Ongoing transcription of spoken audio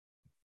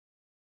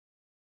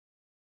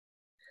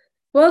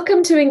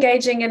Welcome to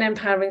Engaging and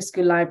Empowering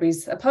School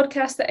Libraries, a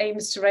podcast that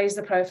aims to raise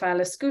the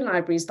profile of school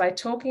libraries by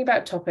talking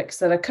about topics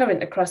that are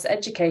current across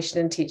education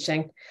and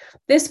teaching.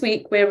 This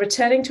week, we're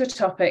returning to a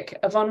topic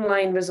of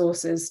online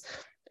resources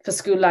for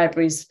school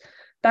libraries.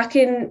 Back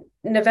in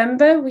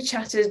November, we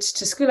chatted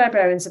to school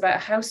librarians about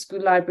how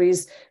school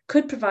libraries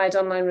could provide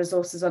online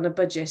resources on a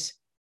budget.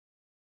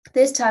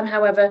 This time,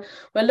 however,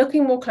 we're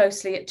looking more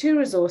closely at two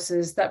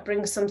resources that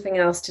bring something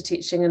else to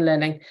teaching and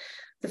learning.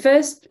 The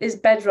first is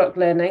Bedrock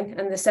Learning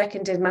and the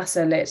second is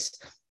Massolit.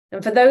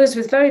 And for those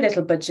with very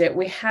little budget,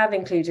 we have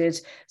included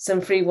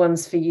some free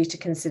ones for you to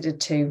consider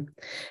too.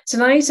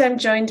 Tonight, I'm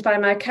joined by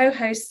my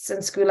co-hosts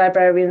and school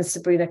librarians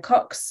Sabrina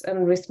Cox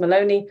and Ruth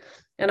Maloney.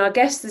 And our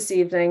guests this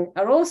evening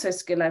are also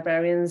school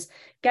librarians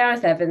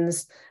Gareth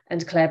Evans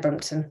and Claire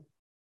Brumpton.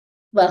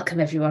 Welcome,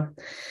 everyone.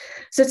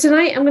 So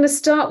tonight, I'm going to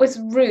start with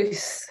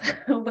Ruth.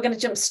 We're going to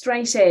jump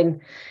straight in.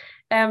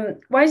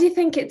 Why do you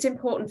think it's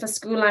important for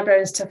school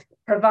librarians to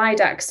provide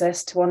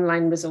access to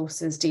online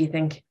resources, do you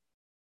think?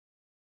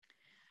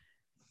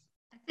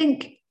 I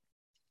think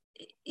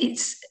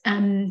it's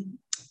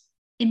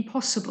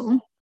impossible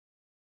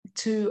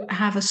to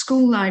have a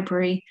school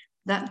library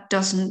that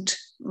doesn't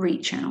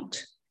reach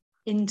out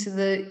into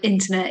the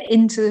internet,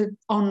 into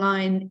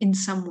online in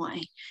some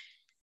way.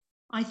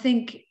 I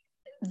think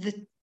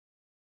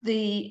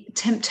the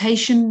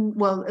temptation,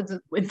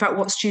 in fact,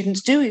 what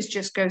students do is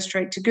just go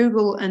straight to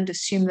Google and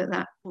assume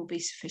that will be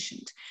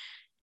sufficient.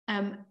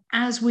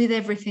 As with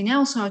everything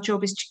else, our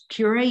job is to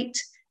curate,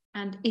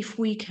 and if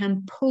we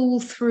can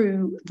pull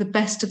through the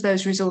best of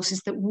those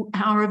resources that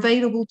are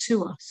available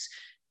to us,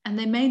 and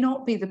they may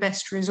not be the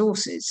best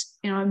resources.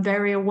 I'm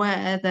very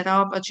aware that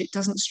our budget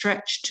doesn't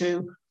stretch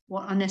to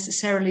what are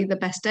necessarily the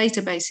best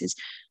databases,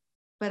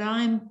 but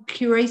I'm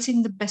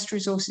curating the best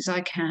resources I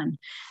can.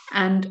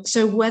 And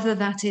so whether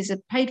that is a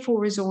paid for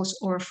resource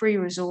or a free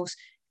resource,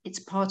 it's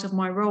part of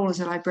my role as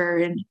a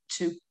librarian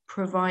to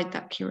provide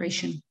that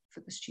curation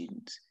for the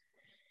students.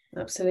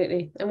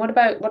 Absolutely. And how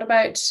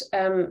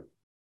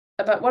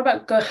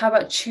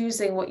about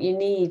choosing what you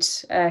need,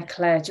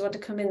 Claire? Do you want to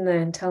come in there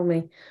and tell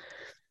me?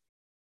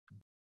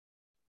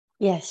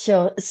 Yeah,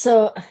 sure.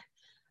 So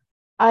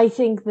I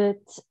think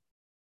that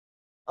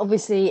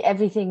obviously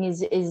everything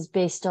is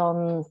based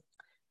on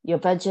your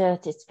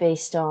budget. It's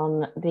based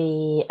on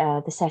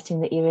the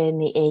setting that you're in,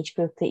 the age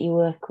group that you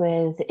work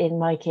with. In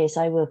my case,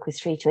 I work with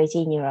 3 to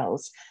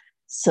 18-year-olds.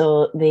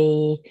 So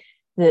the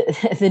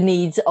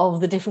needs of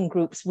the different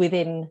groups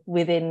within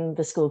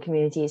the school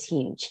community is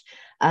huge.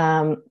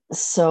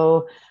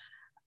 So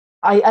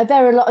I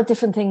bear a lot of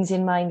different things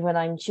in mind when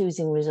I'm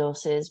choosing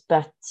resources,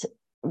 but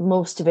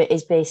most of it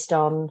is based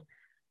on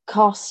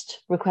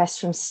cost, requests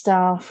from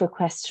staff,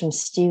 requests from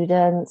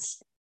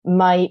students,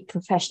 my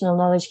professional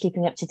knowledge,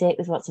 keeping up to date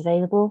with what's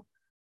available.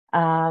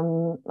 I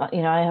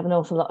have an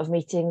awful lot of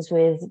meetings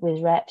with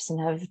reps and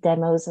have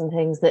demos and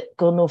things that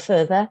go no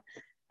further.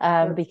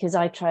 Because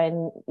I try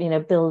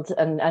and build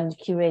and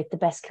curate the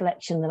best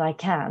collection that I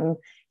can,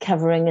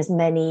 covering as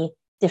many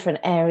different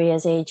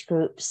areas, age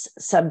groups,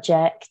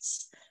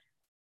 subjects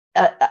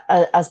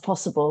as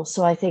possible.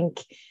 So I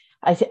think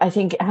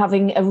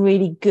having a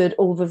really good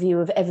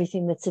overview of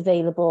everything that's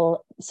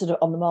available sort of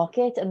on the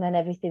market, and then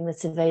everything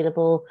that's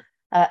available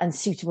and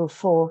suitable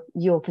for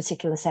your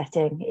particular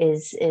setting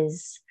is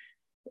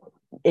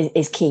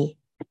key.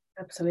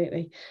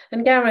 Absolutely.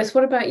 And Gareth,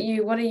 what about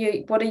you? What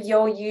are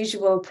your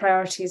usual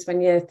priorities when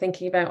you're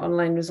thinking about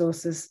online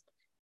resources?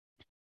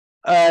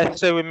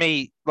 So with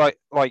me, like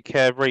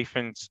Ruth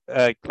and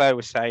Claire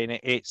was saying,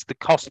 it's the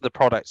cost of the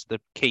product's the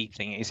key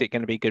thing. Is it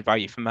going to be good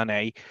value for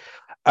money?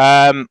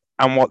 And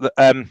what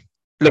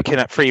looking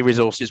at free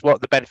resources,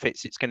 what the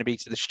benefits it's going to be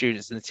to the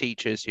students and the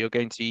teachers who are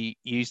going to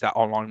use that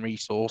online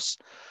resource.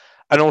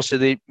 And also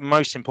the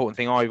most important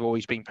thing I've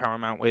always been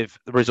paramount with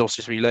the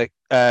resources we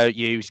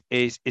use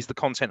is the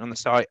content on the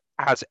site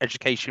has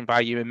education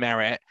value and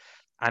merit,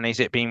 and is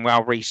it being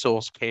well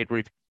resourced,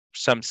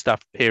 some stuff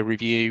peer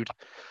reviewed,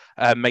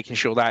 making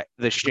sure that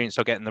the students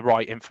are getting the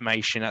right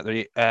information at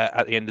the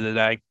end of the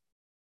day.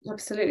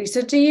 Absolutely.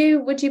 So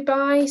would you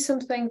buy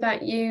something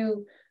that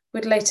you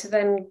would later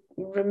then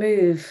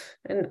remove,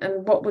 and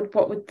what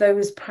would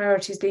those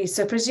priorities be?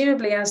 So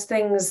presumably as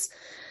things,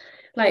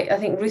 like I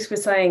think Ruth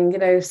was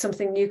saying,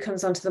 something new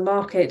comes onto the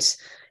market,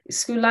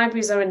 school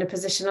libraries are in a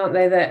position, aren't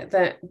they,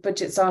 that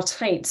budgets are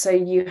tight. So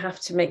you have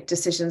to make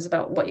decisions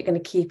about what you're going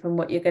to keep and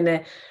what you're going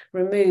to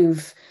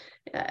remove.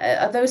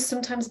 Are those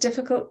sometimes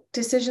difficult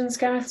decisions,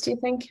 Gareth, do you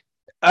think?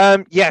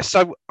 Yeah,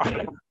 so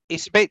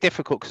it's a bit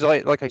difficult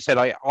because like I said,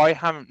 I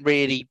haven't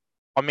really,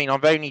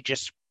 I've only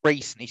just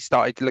recently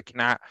started looking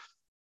at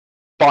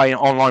buying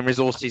online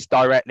resources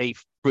directly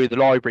through the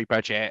library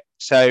budget.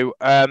 So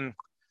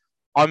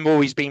I'm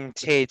always been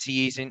tiered to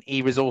using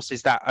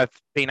e-resources that have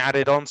been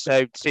added on.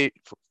 So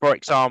for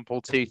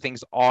example, two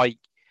things I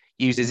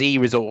use as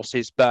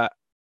e-resources, but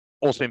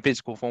also in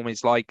physical form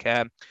is like,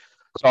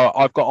 so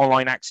I've got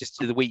online access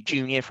to the Week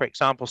Junior, for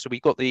example. So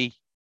we got the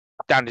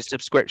standard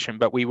subscription,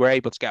 but we were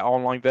able to get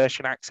online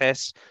version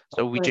access.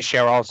 So we just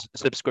share our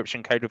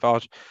subscription code with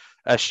our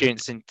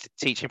students and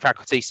teaching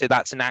faculty. So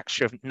that's an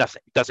extra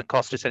nothing, doesn't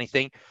cost us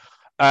anything.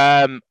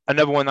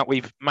 Another one that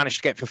we've managed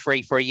to get for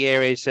free for a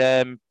year is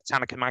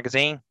Botanica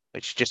magazine,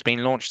 which has just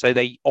been launched. So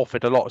they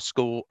offered a lot of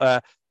school,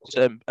 I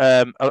think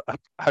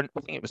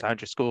it was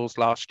 100 schools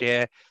last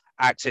year,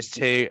 access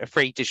to a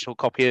free digital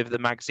copy of the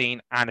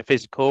magazine and a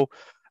physical.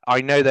 I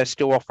know they're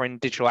still offering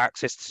digital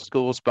access to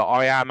schools, but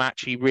I am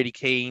actually really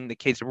keen. The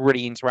kids are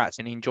really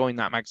interacting and enjoying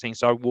that magazine,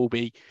 so I will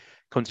be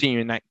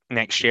continuing that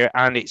next year,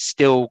 and it's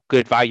still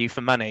good value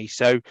for money.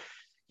 So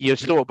you're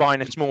sort of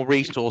buying a small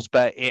resource,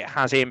 but it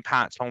has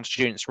impact on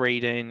students'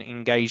 reading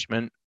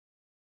engagement.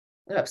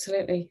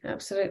 Absolutely.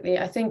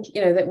 I think,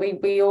 that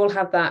we all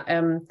have that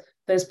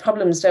those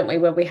problems, don't we,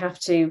 where we have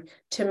to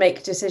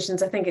make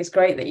decisions. I think it's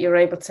great that you're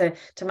able to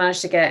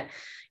manage to get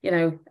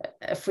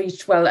a free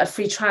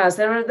trials.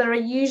 There are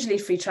usually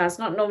free trials,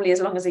 not normally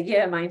as long as a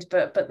year, mind,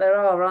 but there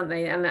are, aren't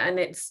they? And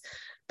it's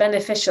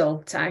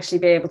beneficial to actually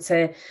be able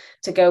to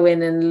go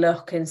in and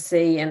look and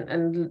see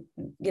and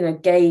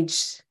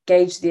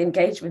gauge the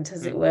engagement,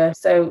 as it were.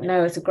 So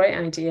no, it's a great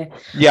idea.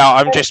 Yeah,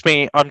 I'm just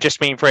being,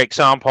 for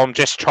example, I'm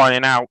just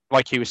trying out,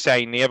 like you were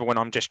saying, the other one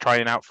I'm just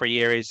trying out for a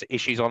year is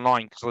Issues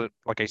Online, because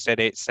like I said,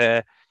 it's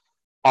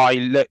I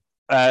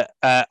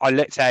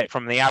looked at it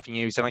from the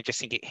avenues, and I just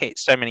think it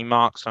hits so many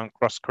marks on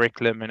cross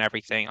curriculum and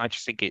everything. I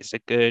just think it's a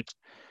good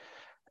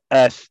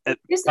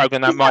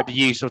program that might be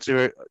useful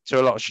to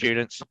a lot of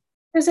students.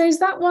 So is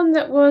that one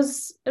that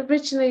was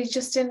originally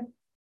just in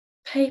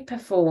paper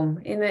form,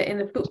 in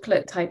a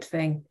booklet type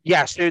thing?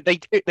 Yeah, so they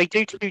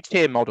do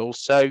two-tier models.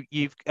 So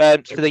you've so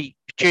they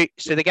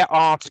get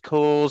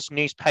articles,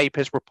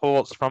 newspapers,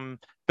 reports from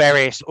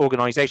various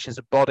organisations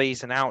and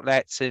bodies and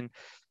outlets, and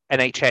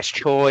NHS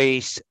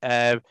Choice,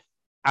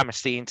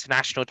 Amnesty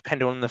International,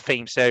 depending on the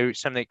theme. So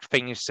some of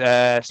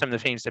the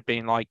themes have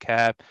been like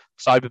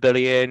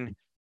cyberbullying,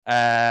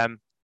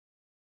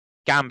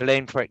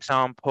 gambling, for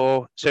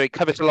example. So it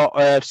covers a lot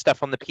of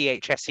stuff on the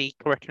PHSE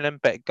curriculum,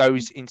 but it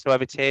goes into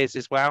other tiers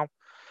as well.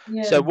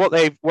 Yeah. So what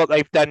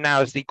they've done now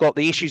is they've got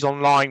the Issues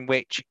Online,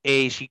 which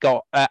is you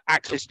got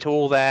access to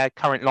all their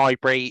current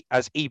library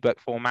as ebook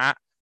format,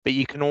 but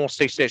you can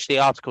also search the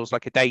articles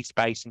like a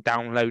database and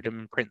download them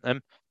and print them.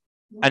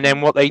 And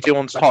then what they do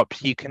on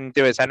top, you can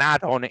do as an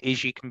add-on,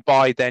 is you can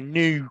buy their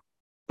new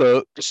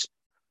books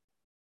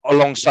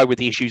alongside with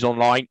the Issues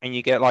Online, and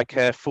you get like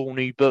full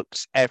new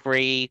books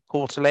every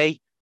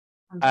quarterly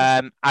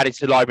added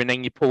to the library, and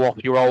then you pull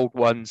off your old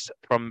ones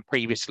from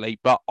previously.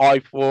 But I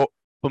thought,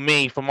 for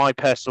me, for my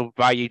personal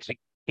value, to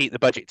keep the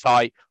budget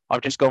tight,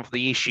 I've just gone for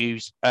the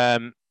Issues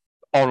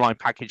online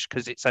package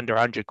because it's under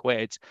 100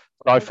 quid.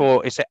 But I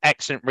thought it's an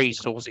excellent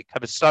resource. It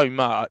covers so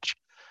much,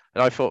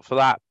 and I thought for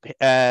that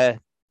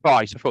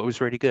price, I thought it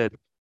was really good.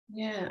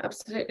 Yeah,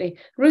 absolutely.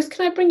 Ruth,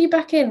 can I bring you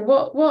back in?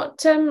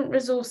 What online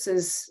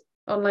resources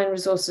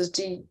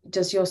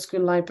does your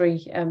school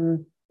library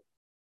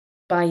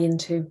buy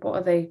into?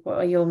 What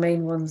are your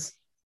main ones?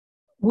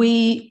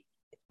 We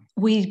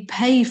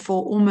pay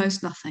for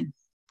almost nothing.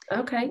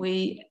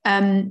 Okay.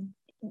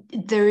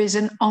 There is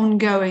an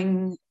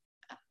ongoing,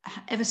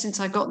 ever since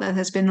I got there,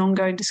 there's been an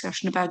ongoing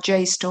discussion about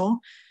JSTOR.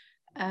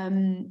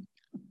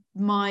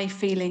 My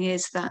feeling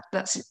is that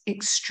that's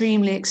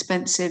extremely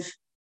expensive,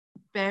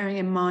 bearing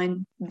in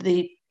mind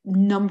the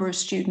number of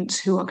students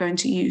who are going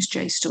to use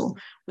JSTOR.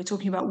 We're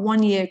talking about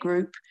 1 year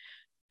group,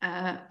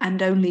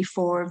 and only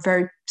for a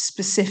very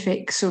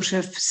specific sort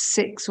of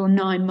 6 or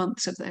 9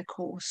 months of their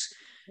course.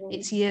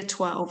 It's year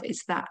 12.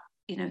 It's that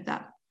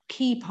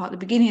key part, the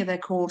beginning of their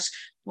course,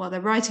 while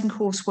they're writing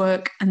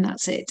coursework, and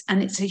that's it.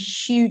 And it's a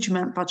huge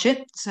amount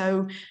budget.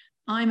 So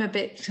I'm a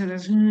bit sort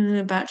of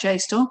about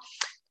JSTOR.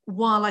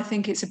 While I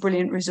think it's a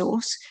brilliant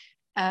resource,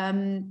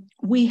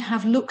 we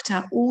have looked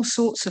at all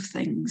sorts of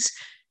things.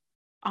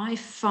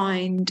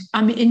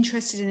 I'm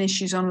interested in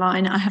Issues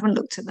Online. I haven't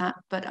looked at that,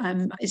 but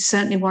it's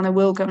certainly one I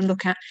will go and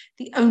look at.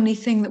 The only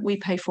thing that we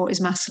pay for is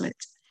Massolit.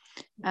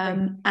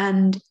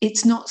 And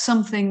it's not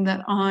something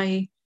that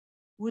I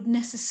would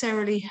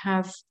necessarily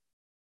have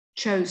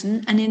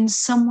chosen. And in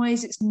some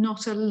ways, it's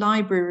not a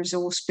library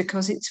resource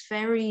because it's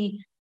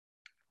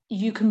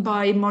you can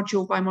buy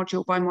module by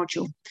module by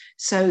module.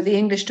 So the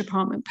English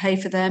department pay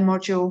for their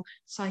module.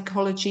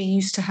 Psychology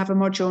used to have a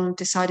module and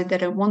decided they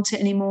don't want it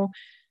anymore.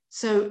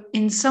 So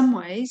in some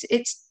ways,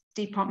 it's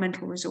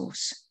departmental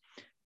resource,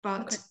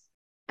 but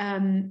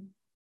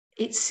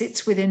it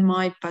sits within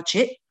my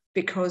budget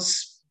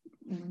because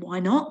why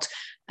not?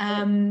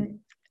 And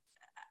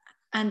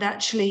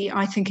actually,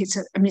 I think it's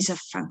a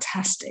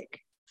fantastic.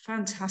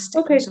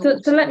 Okay,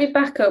 so let me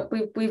back up.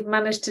 We've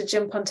managed to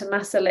jump onto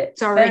Massolit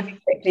very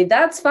quickly.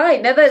 That's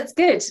fine. No, that's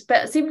good.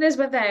 But even as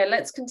we're there,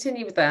 let's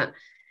continue with that.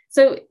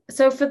 So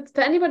for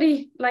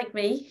anybody like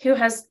me who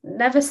has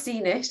never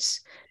seen it,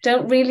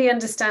 don't really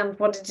understand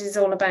what it is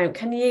all about,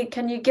 can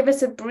you give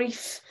us a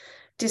brief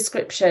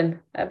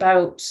description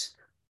about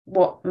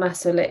what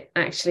Massolit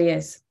actually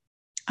is?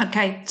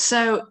 Okay,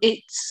 so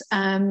it's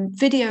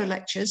video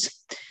lectures,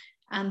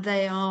 and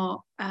they are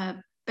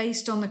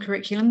based on the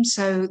curriculum.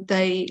 So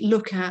they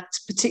look at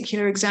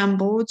particular exam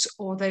boards,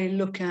 or they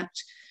look at,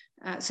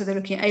 so they're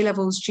looking at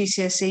A-levels,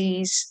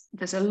 GCSEs.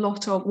 There's a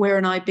lot of, we're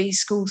an IB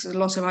school, so there's a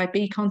lot of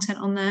IB content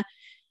on there.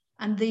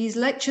 And these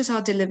lectures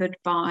are delivered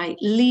by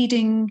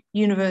leading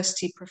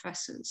university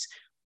professors.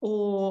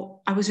 Or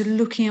I was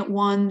looking at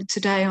one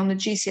today on the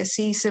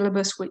GCSE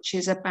syllabus, which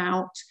is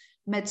about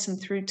medicine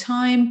through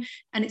time,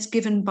 and it's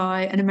given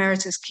by an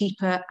emeritus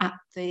keeper at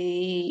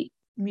the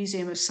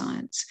Museum of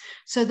Science.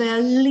 So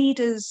they're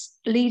leaders,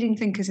 leading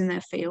thinkers in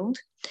their field,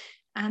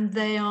 and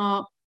they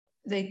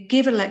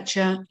give a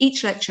lecture.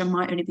 Each lecture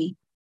might only be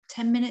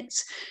 10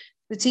 minutes.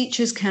 The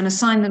teachers can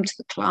assign them to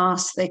the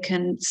class. They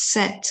can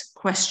set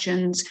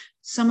questions.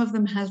 Some of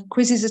them have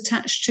quizzes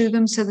attached to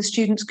them, so the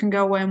students can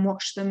go away and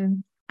watch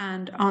them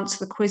and answer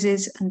the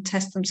quizzes and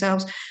test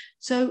themselves.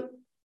 So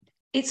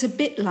it's a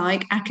bit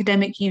like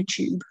academic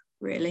YouTube,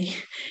 really.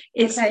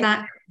 It's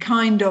that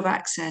kind of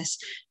access.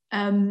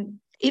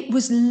 It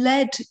was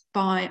led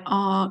by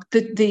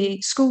the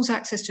school's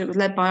access to it was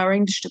led by our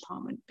English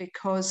department,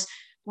 because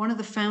one of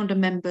the founder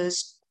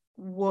members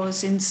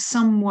was in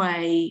some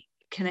way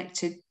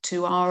connected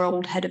to our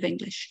old head of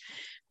English.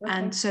 Okay.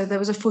 And so there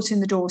was a foot in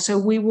the door. So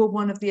we were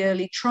one of the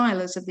early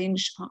trialers of the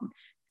English department.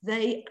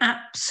 They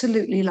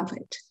absolutely love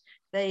it.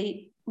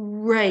 They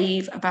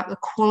rave about the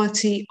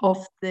quality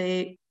of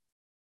the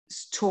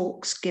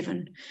talks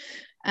given.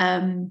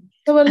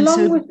 So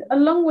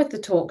along with the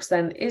talks,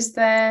 then,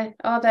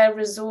 are there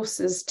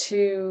resources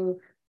to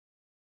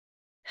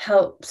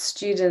help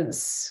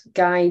students,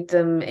 guide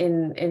them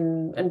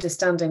in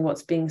understanding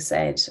what's being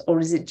said, or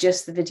is it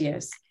just the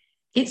videos?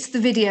 It's the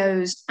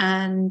videos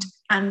and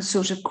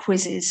sort of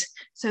quizzes.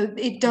 So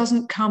it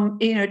doesn't come,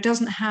 it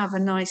doesn't have a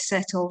nice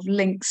set of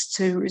links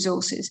to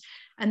resources.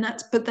 And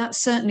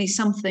that's certainly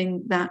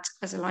something that,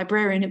 as a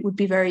librarian, it would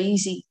be very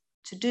easy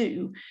to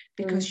do,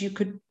 because you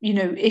could,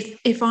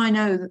 if I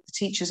know that the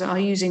teachers are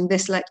using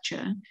this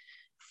lecture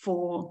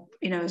for,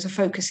 as a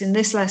focus in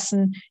this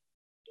lesson,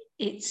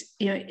 it's,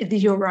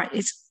 you're right,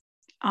 it's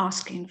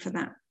asking for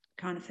that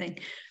kind of thing.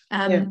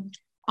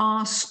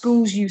 Our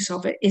school's use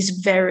of it is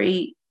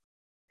very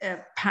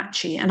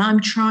patchy, and I'm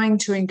trying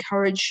to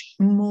encourage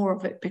more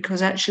of it,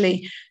 because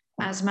actually,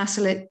 as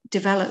Massolit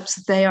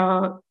develops, they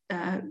are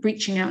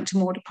reaching out to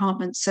more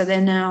departments. So they're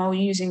now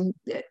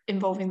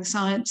involving the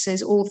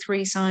sciences. All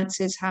three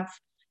sciences have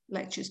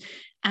lectures.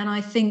 And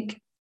I think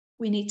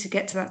we need to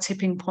get to that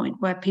tipping point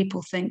where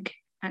people think,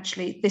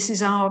 actually, this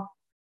is our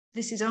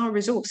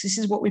resource. This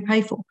is what we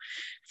pay for.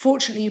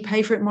 Fortunately, you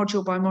pay for it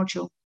module by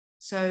module.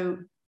 So,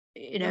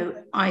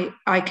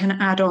 I can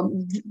add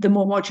on the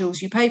more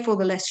modules you pay for,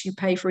 the less you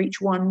pay for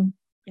each one,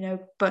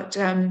 but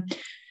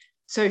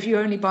so if you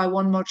only buy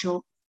one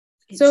module,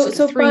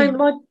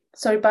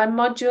 by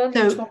module,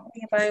 you're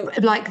talking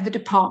about like the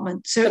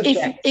department. So subject.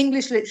 If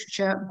English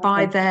literature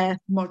by their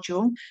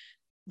module,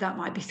 that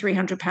might be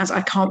 £300.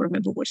 I can't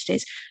remember what it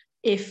is.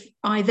 If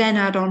I then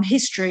add on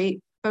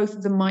history, both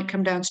of them might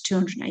come down to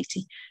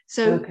 280.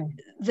 So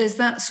there's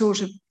that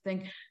sort of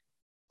thing,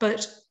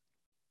 but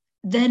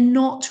they're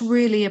not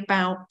really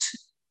about.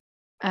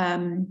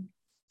 They're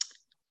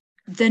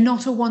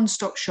not a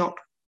one-stop shop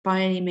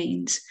by any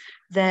means.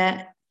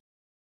 They're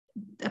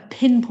a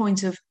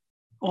pinpoint of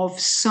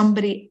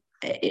somebody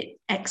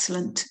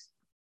excellent,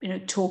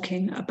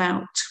 talking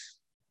about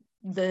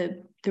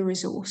the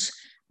resource,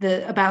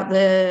 about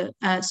the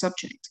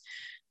subject.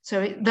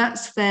 So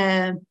that's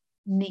their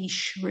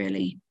niche,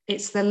 really.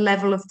 It's the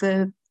level of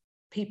the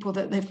people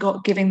that they've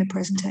got giving the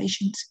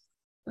presentations.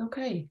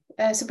 Okay,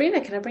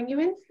 Sabrina, can I bring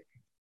you in?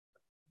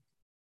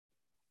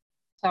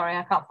 Sorry,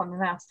 I can't find the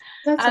mouse.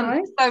 That's all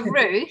right. So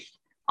Ruth,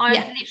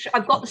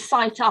 I've got the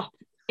site up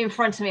in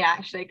front of me,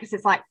 actually, because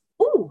it's like,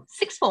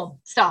 sixth form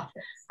stuff.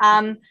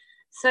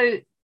 So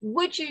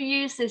would you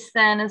use this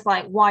then as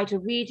like wider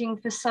reading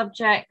for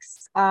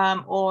subjects,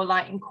 or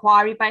like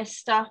inquiry-based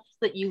stuff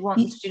that you want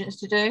the students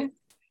to do?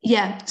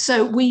 Yeah,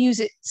 so we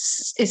use it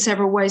in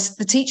several ways.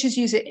 The teachers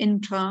use it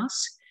in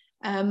class,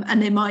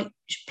 and they might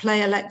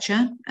play a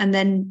lecture, and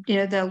then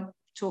they'll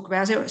talk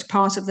about it, or it's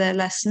part of their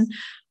lesson.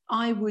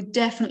 I would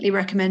definitely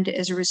recommend it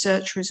as a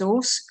research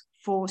resource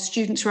for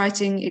students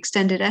writing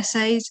extended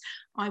essays.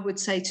 I would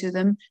say to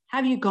them,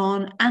 have you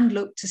gone and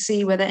looked to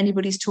see whether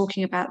anybody's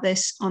talking about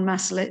this on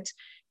Massolit?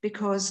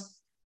 Because,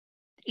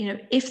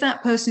 if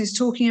that person is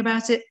talking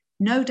about it,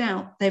 no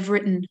doubt they've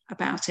written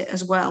about it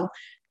as well.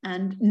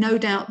 And no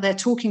doubt they're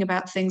talking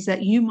about things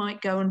that you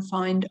might go and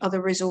find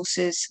other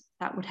resources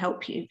that would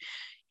help you.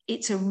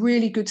 It's a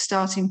really good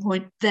starting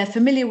point. They're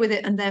familiar with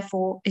it, and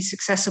therefore it's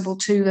accessible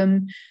to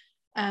them.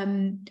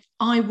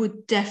 I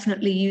would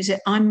definitely use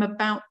it. I'm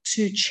about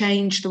to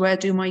change the way I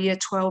do my year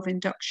 12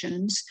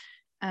 inductions,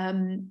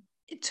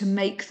 to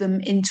make them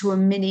into a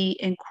mini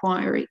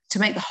inquiry, to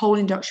make the whole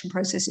induction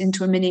process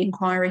into a mini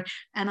inquiry.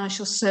 And I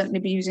shall certainly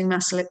be using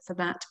Massolit for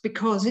that,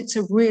 because it's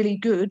a really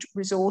good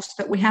resource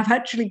that we have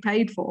actually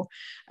paid for.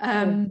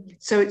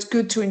 So it's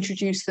good to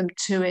introduce them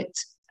to it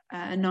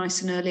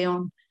nice and early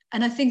on.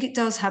 And I think it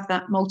does have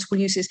that multiple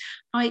uses.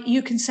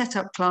 You can set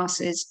up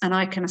classes, and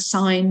I can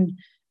assign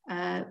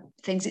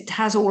things. It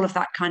has all of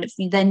that kind of,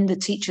 then the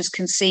teachers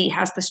can see,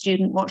 has the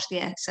student watched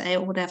the essay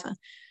or whatever.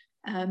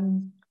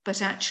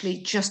 But actually,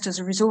 just as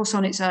a resource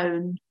on its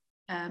own,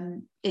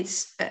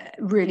 it's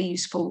really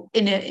useful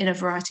in a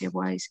variety of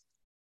ways.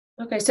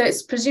 Okay, so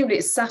it's presumably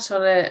it's sat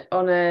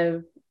on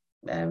a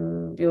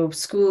your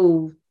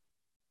school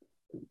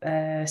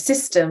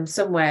system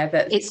somewhere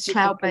that it's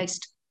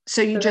cloud-based.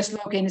 So you just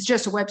log in. It's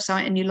just a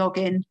website, and you log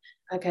in.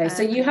 Okay,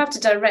 so you have to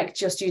direct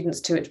your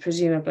students to it,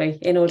 presumably,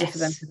 in order for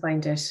them to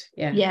find it.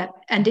 Yeah,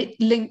 and it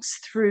links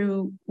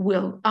through.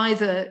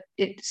 Either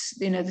it's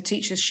the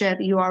teachers share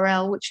the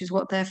URL, which is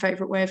what their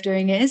favourite way of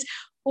doing it is,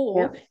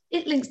 or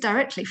it links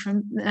directly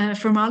from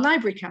our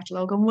library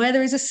catalogue, and where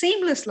there is a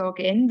seamless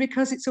login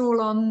because it's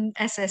all on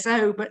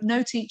SSO, but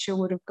no teacher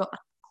would have got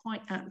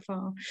quite that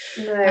far.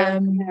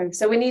 No.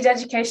 So we need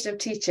education of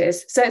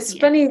teachers. So it's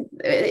funny.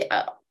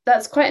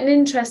 That's quite an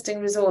interesting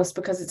resource,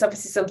 because it's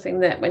obviously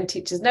something that when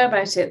teachers know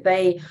about it,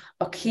 they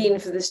are keen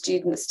for the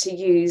students to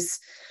use,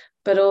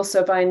 but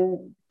also by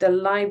the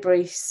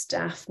library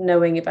staff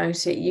knowing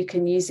about it, you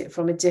can use it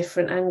from a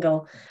different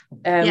angle.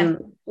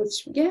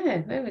 Which,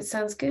 it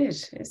sounds good.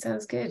 It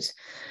sounds good.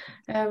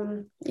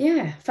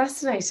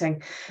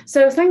 Fascinating.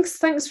 So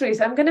thanks,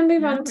 Ruth. I'm going to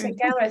move on to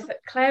Gareth.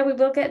 Claire, we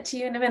will get to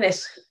you in a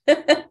minute.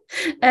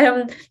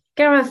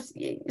 Gareth,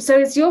 so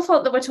it's your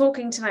fault that we're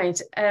talking tonight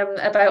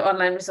about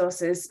online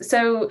resources.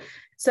 So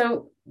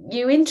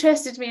you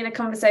interested me in a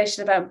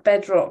conversation about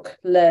Bedrock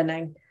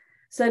Learning.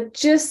 So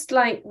just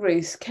like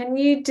Ruth, can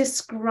you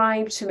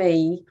describe to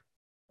me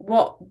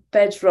what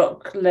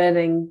Bedrock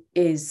Learning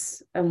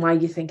is and why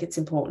you think it's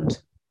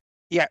important?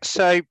 Yeah,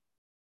 so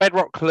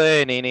Bedrock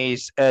Learning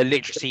is a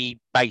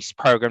literacy-based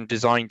program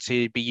designed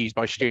to be used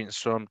by students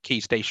from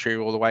Key Stage 3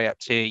 all the way up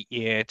to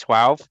Year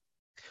 12.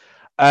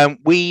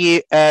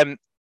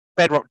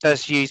 Bedrock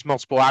does use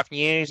multiple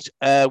avenues.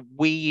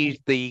 We use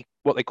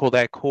what they call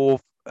their core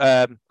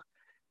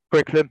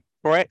curriculum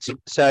for it.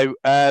 So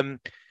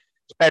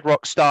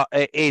Bedrock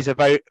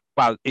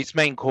its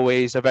main core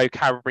is a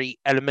vocabulary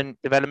element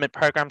development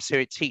program. So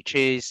it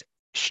teaches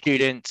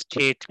students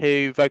Tier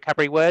 2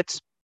 vocabulary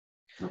words.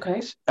 Okay.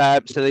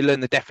 So they learn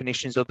the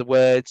definitions of the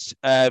words,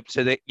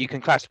 so that you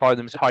can classify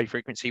them as high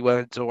frequency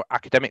words or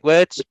academic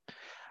words.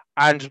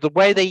 And the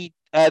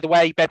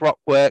way Bedrock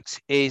works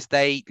is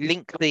they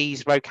link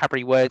these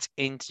vocabulary words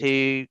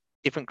into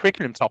different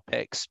curriculum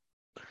topics.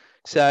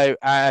 So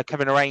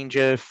covering a range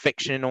of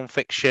fiction and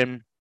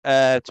non-fiction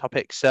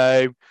topics.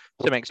 So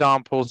some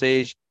examples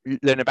is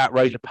learn about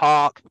Rosa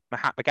Parks,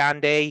 Mahatma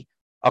Gandhi,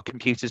 Are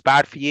Computers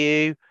Bad for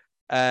You?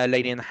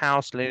 Lady in the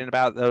House, learning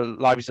about the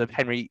lives of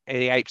Henry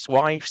VIII's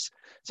wives.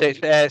 So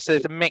there's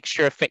a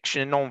mixture of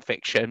fiction and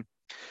non-fiction.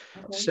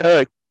 Okay.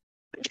 So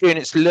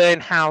students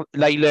learn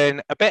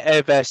a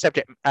bit of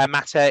subject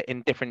matter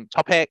in different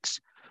topics,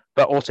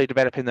 but also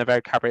developing their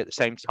vocabulary at the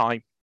same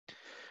time.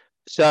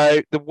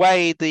 So the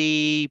way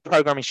the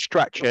program is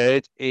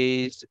structured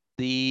is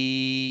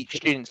the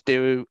students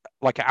do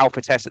like an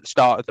alpha test at the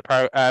start of the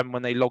program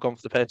when they log on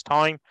for the first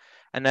time,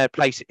 and they're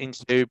placed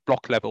into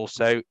block level.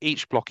 So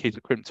each block is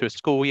equivalent to a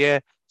school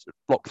year. So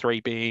block 3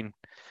 being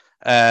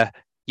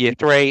Year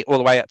 3, all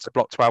the way up to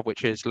block 12,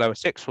 which is lower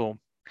sixth form.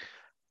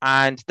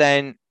 And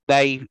then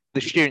the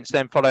students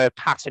then follow a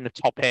pattern of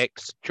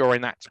topics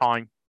during that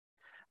time.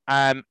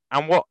 And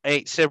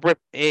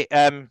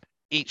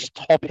each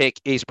topic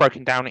is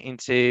broken down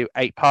into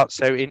 8 parts.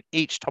 So in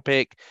each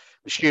topic,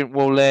 the student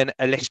will learn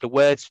a list of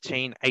words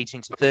between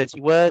 18 to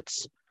 30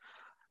 words.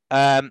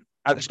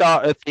 At the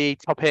start of the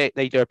topic,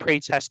 they do a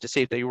pre-test to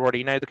see if they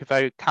already know the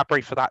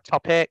vocabulary for that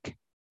topic.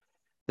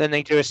 Then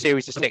they do a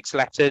series of 6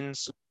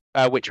 lessons,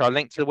 which are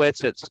linked to the words.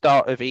 So at the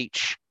start of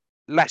each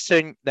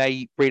lesson,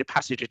 they read a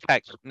passage of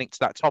text linked to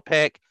that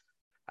topic,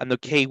 and the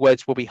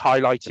keywords will be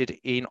highlighted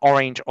in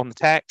orange on the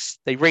text.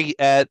 They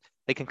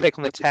can click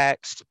on the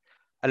text,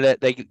 and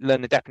they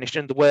learn the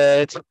definition of the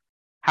word,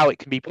 how it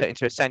can be put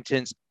into a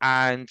sentence,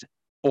 and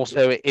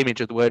also an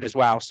image of the word as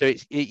well. So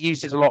it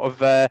uses a lot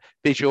of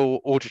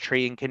visual,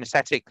 auditory, and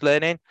kinesthetic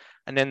learning.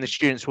 And then the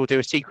students will do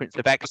a sequence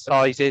of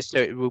exercises. So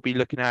it will be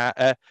looking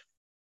at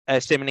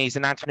similes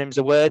and antonyms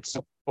of words,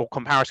 or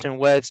comparison of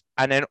words,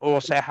 and then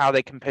also how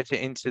they can put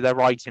it into their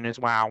writing as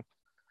well.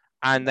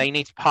 And they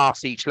need to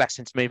pass each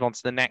lesson to move on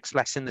to the next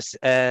lesson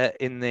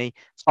in the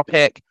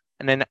topic.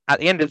 And then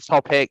at the end of the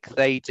topic,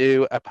 they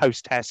do a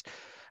post-test,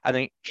 and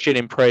they should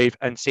improve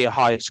and see a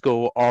higher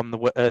score on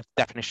the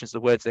definitions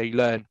of the words they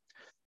learn.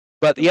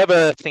 But the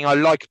other thing I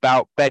like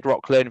about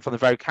Bedrock Learning from the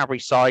vocabulary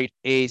side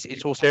is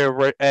it's also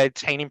a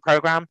retaining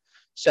program.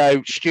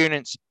 So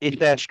students, if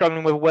they're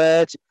struggling with a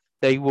word,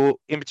 they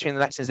will, in between the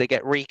lessons, they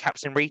get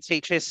recaps and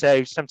reteachers.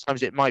 So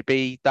sometimes it might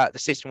be that the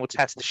system will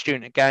test the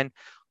student again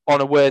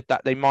on a word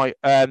that they might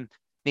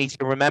need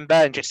to remember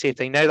and just see if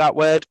they know that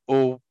word,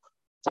 or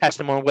test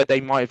them on a word they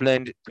might have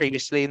learned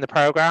previously in the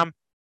program,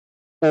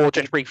 or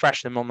just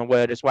refresh them on the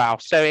word as well.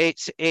 So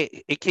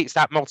it keeps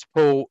that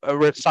multiple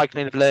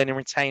recycling of learning,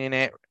 retaining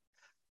it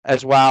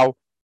as well.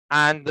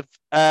 And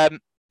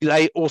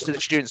the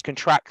students can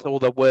track all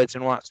their words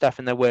and all that stuff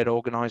in their word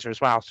organizer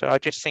as well. So I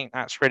just think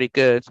that's really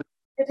good.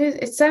 It is.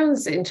 It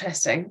sounds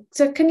interesting.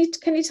 So can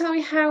you tell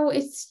me how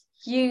it's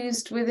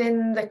used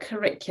within the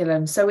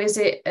curriculum? So is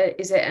it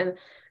an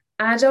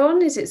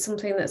add-on? Is it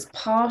something that's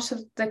part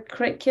of the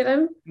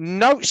curriculum?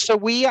 No, so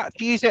we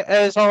use it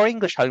as our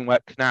English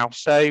homework now.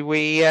 So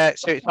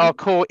it's our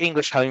core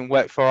English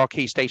homework for our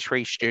Key Stage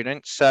 3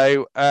 students.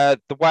 So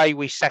the way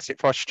we set it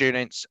for our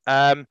students,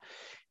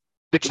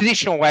 the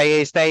traditional way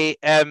is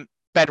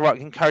Bedrock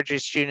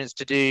encourages students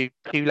to do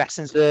 2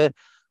 lessons a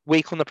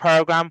week on the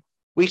program.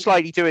 We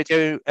slightly do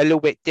a little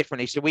bit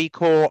differently. So we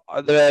call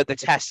the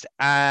test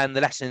and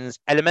the lessons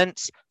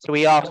elements. So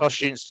we ask our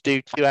students to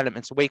do 2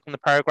 elements a week on the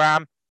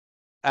program,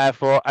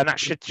 and that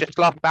should just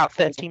last about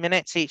 30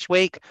 minutes each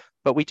week.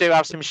 But we do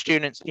have some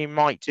students who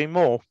might do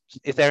more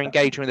if they're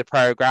engaging with the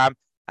program.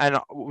 And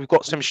we've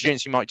got some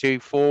students who might do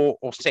 4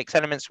 or 6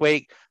 elements a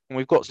week, and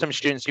we've got some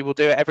students who will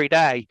do it every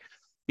day.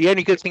 The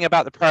only good thing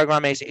about the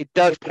program is it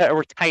does put a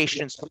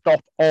rotation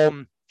stop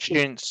on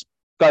students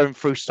going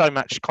through so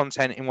much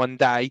content in one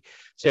day.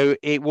 So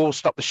it will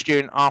stop the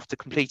student after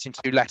completing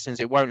 2 lessons.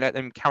 It won't let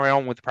them carry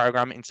on with the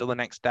program until the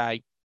next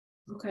day.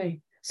 Okay.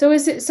 So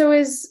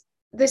is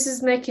this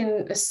is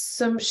making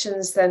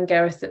assumptions then,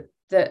 Gareth,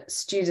 that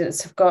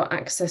students have got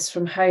access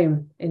from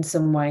home in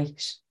some way?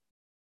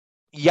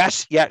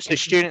 Yes, the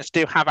students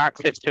do have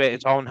access to it.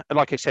 It's on,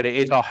 like I said, it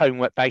is our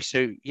homework based.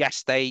 So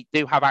yes, they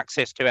do have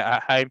access to it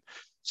at home.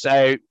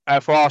 So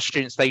for our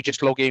students, they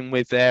just log in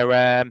with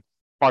their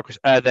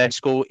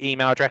school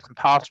email address and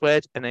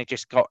password, and they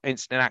just got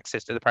instant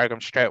access to the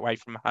program straight away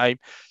from home.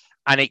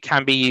 And it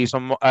can be used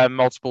on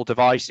multiple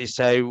devices.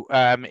 So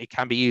it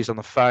can be used on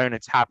the phone, a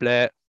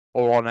tablet,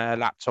 or on a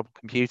laptop or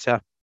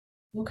computer.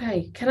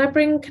 Okay. Can I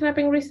bring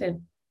Ruth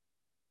in?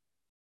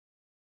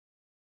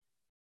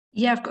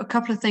 Yeah, I've got a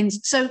couple of things.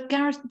 So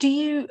Gareth, do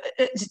you,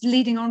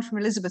 leading on from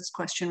Elizabeth's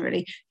question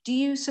really, do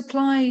you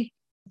supply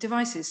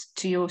devices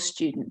to your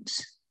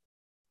students?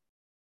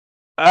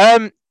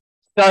 So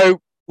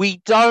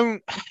we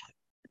don't,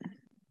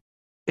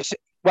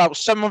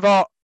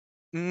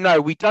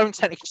 we don't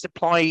technically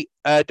supply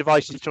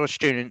devices to our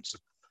students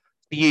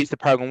to use the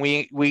program.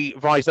 We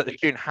advise that the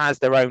student has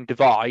their own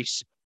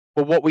device.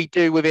 But what we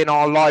do within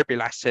our library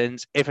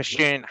lessons, if a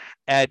student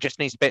just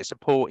needs a bit of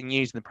support in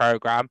using the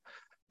program,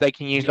 they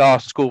can use our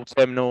school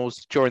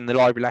terminals during the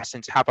library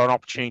lesson to have an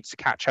opportunity to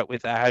catch up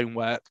with their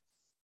homework.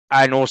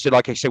 And also,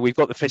 like I said, we've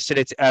got the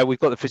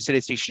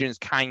facility. Students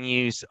can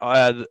use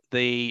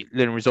the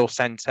Learning Resource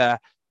Centre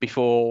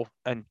before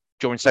and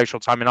during social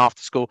time and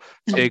after school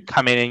to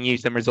come in and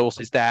use them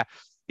resources there.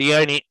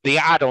 The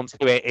add-on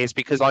to it is,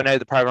 because I know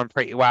the program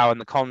pretty well and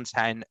the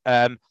content,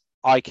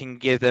 I can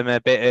give them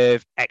a bit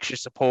of extra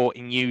support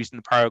in using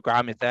the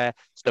program if they're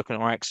stuck on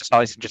our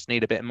exercise and just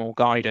need a bit more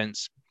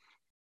guidance.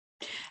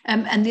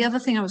 And the other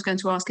thing I was going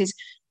to ask is,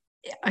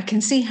 I can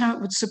see how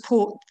it would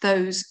support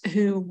those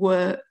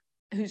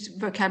whose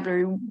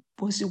vocabulary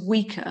was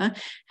weaker.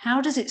 How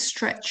does it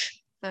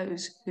stretch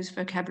those whose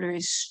vocabulary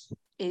is?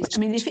 I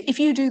mean, if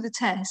you do the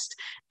test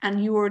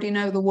and you already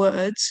know the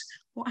words,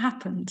 what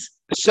happens?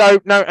 So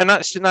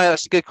that's a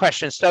good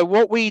question. So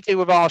what we do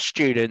with our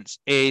students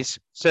is,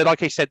 so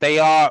like I said,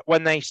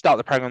 when they start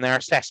the program, they're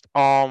assessed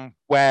on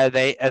where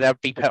they'll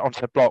be put onto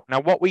the block.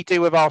 Now, what we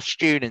do with our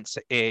students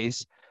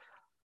is,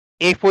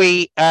 if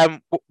we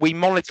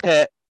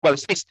monitor, well,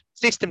 the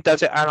system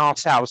does it and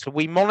ourselves. So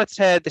we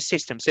monitor the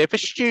system. So if a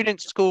student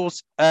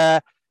scores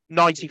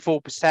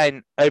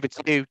 94% over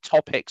 2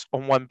 topics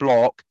on one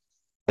block,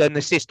 then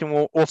the system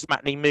will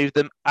automatically move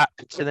them up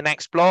to the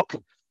next block.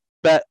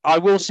 But I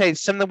will say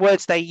some of the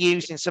words they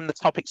use in some of the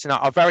topics in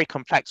are very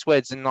complex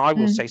words. And I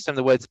will say some of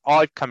the words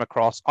I've come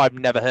across, I've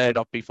never heard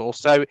of before.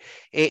 So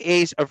it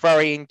is a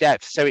very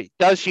in-depth. So it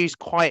does use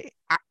quite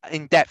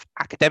in-depth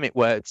academic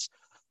words.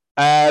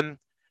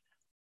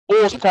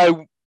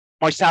 Also,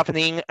 myself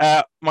and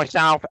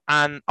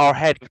our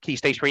head of Key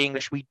Stage 3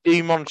 English, we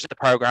do monitor the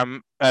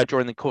program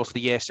during the course of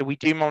the year. So we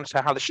do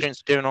monitor how the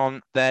students are doing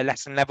on their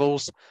lesson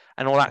levels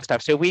and all that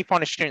stuff. So if we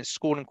find a student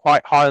scoring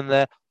quite high in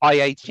the high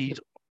 80s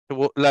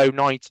to low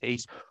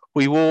 90s,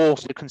 we will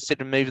also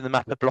consider moving them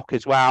up a block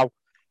as well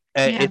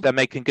if they're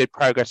making good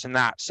progress in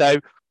that.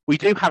 So we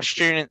do have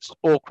students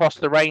all across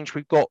the range.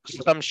 We've got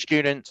some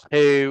students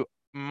who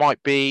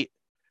might be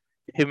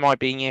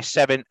in year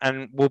 7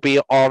 and will be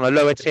on a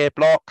lower tier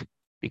block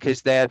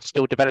because they're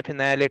still developing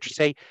their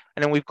literacy.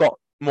 And then we've got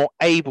more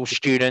able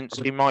students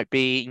who might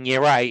be in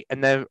year 8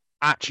 and they're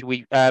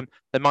actually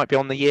they might be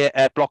on the year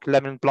block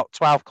 11, block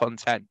 12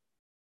 content.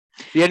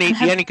 Have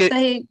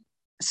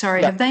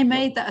they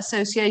made that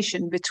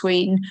association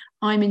between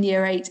I'm in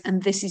year 8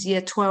 and this is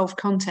year 12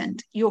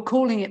 content? You're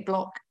calling it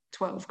block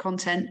 12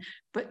 content,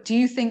 but do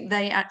you think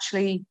they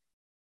actually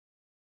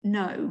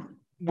know?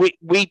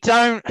 We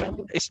don't.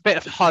 It's a bit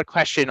of a hard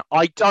question.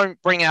 I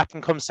don't bring it up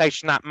in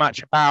conversation that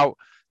much about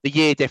the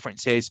year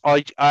differences.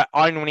 I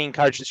normally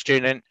encourage the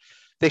student,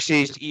 this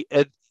is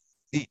the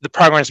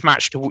program's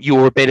matched to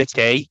your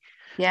ability.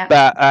 Yeah.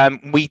 But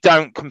we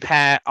don't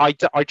compare. I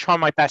try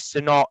my best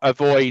to not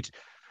avoid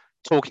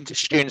talking to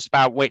students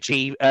about which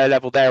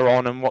level they're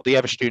on and what the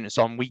other students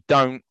on.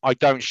 I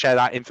don't share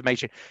that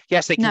information.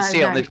 Yes, they can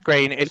see it on the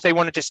screen. If they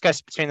want to discuss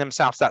it between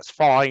themselves, that's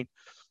fine.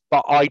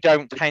 But I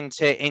don't tend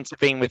to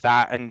intervene with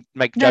that and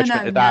make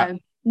judgment of that.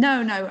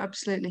 No,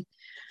 absolutely.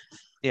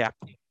 Yeah.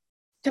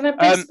 Can I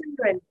bring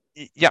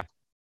in? Yeah.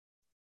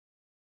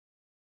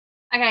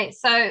 Okay,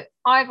 so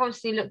I've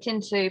obviously looked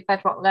into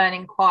Bedrock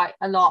Learning quite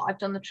a lot. I've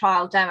done the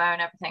trial demo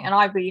and everything, and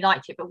I really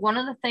liked it. But one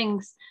of the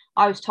things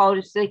I was told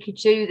is they could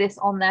do this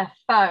on their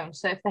phone.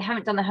 So if they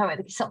haven't done the homework,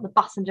 they can sit on the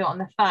bus and do it on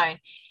their phone.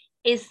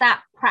 Is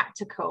that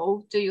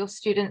practical? Do your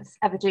students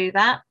ever do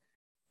that?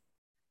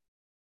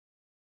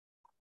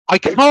 I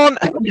can't.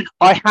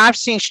 I have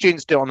seen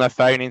students do it on their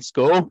phone in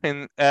school.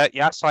 And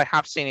yes, I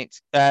have seen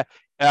it.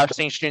 I've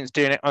seen students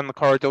doing it on the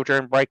corridor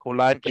during break or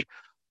lunch.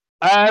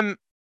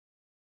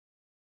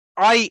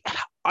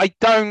 I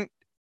don't.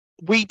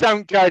 We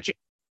don't judge.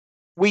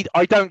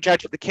 I don't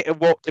judge the kid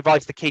what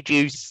device the kid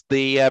used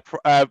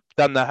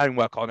done their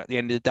homework on. At the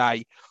end of the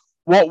day,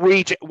 what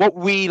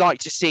we like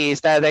to see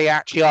is that they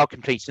actually are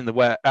completing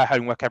the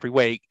homework every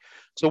week.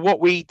 So what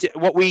we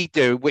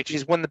do, which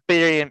is one of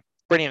the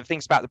brilliant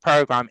things about the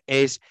program,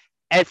 is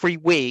every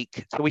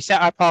week. So we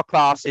set up our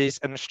classes,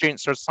 and the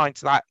students are assigned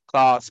to that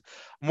class.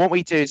 And what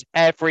we do is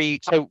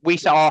so we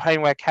set our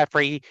homework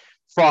every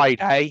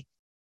Friday,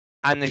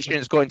 and the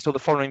students go until the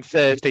following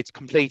Thursday to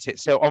complete it.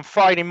 So on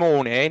Friday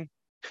morning,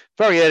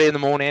 very early in the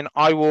morning,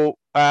 I will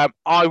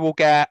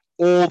get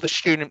all the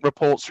student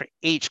reports for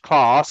each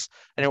class,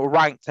 and it will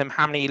rank them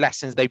how many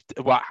lessons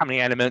how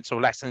many elements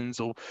or lessons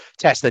or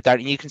tests they've done,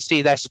 and you can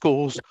see their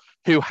schools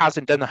who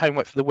hasn't done the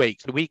homework for the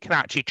week. So we can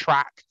actually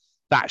track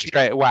that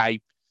straight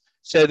away.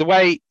 So the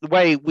way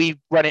we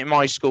run it in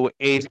my school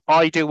is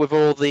I deal with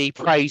all the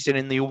praising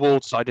and the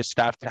award side of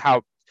stuff to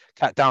help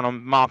cut down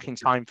on marking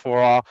time for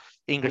our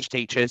English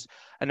teachers,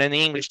 and then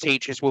the English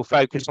teachers will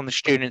focus on the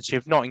students who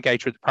have not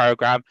engaged with the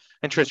program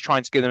and just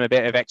trying to give them a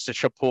bit of extra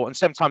support. And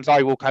sometimes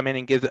I will come in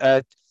and give.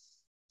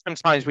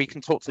 Sometimes we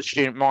can talk to the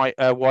student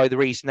why the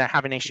reason they're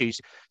having issues.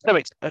 So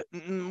it's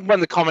one of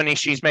the common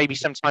issues. Maybe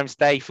sometimes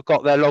they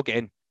forgot their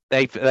login.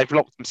 They've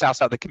locked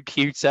themselves out of the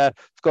computer,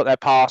 forgot their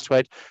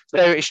password. So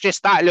it's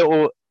just that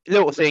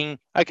little thing.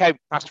 Okay,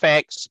 that's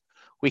fixed.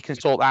 We can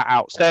sort that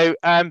out. So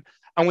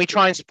and we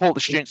try and support the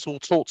students. We'll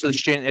talk to the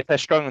student if they're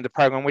struggling with the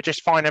program. We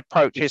just find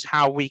approaches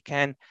how we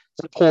can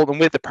support them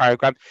with the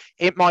program.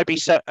 It might be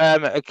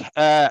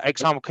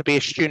example could be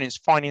a student's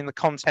finding the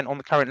content on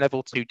the current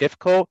level too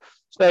difficult.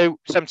 So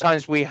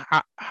sometimes we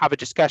have a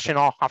discussion.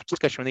 I'll have a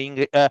discussion with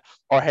the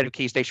our head of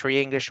Key Stage 3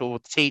 English or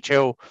the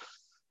teacher,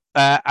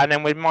 and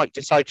then we might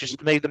decide just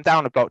to move them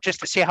down a block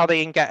just to see how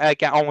they can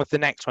get on with the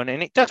next one.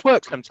 And it does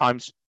work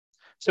sometimes.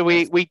 So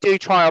we do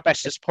try our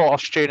best to support our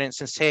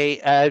students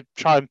and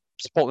try and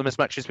support them as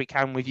much as we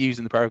can with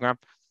using the program.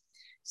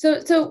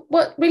 So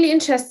what really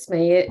interests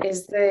me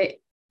is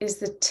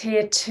the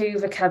tier 2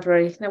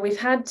 vocabulary. Now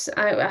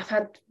I've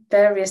had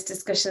various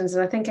discussions,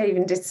 and I think I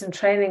even did some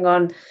training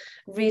on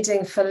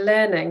reading for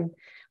learning,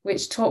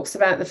 which talks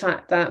about the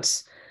fact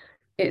that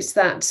it's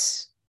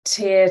that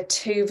tier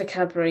 2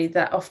 vocabulary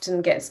that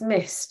often gets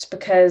missed,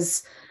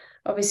 because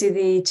obviously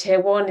the tier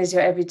 1 is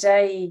your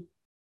everyday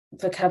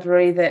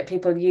vocabulary that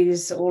people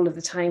use all of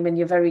the time and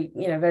you're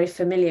very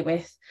familiar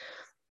with.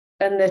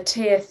 And the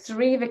tier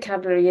 3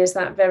 vocabulary is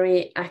that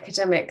very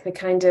academic, the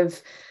kind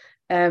of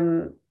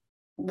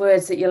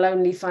words that you'll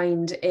only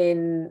find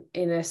in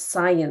a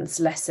science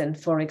lesson,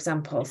 for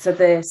example. So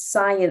the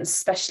science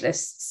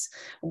specialists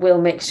will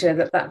make sure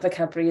that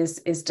vocabulary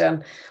is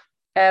done.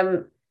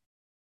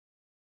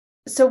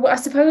 So I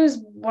suppose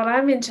what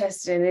I'm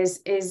interested in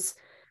is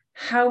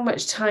how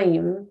much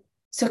time.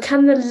 So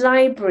can the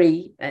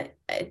library,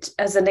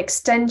 as an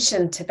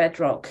extension to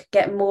Bedrock,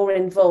 get more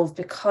involved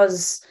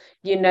because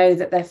you know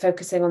that they're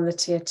focusing on the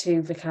tier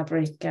 2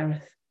 vocabulary,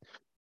 Gareth?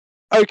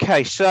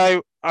 Okay,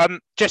 so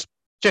just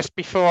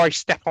before I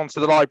step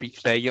onto the library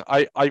today,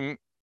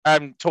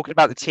 I'm talking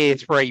about the tier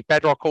 3.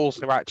 Bedrock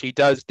also actually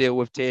does deal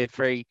with tier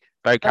 3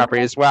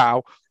 vocabulary as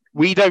well.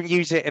 We don't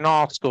use it in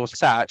our school as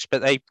such,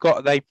 but they've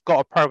got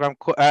a program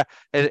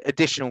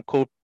additional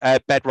called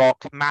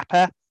Bedrock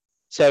Mapper.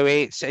 So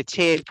it's a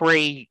tier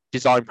 3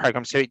 design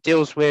program. So it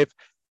deals with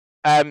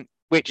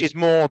which is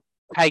more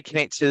taking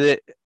it to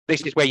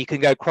this is where you can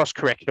go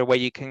cross-curricular, where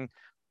you can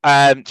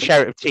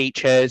share it with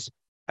teachers,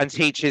 and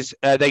teachers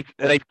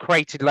they've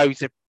created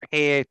loads of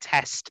peer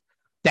test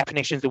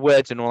definitions of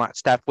words and all that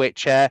stuff,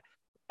 which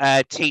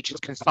teachers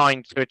can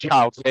sign to a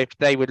child. So if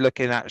they were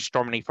looking at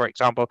astronomy, for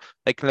example,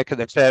 they can look at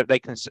the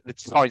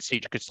science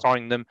teacher could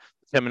sign them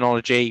the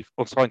terminology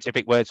or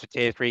scientific words for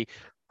tier 3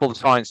 for the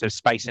science of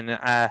space and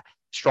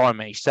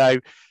astronomy. So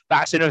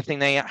that's another thing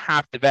they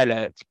have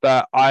developed,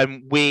 but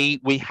we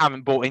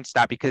haven't bought into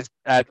that because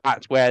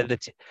that's where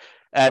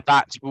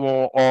that's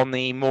more on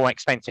the more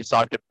expensive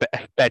side of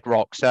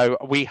Bedrock. So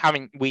we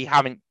haven't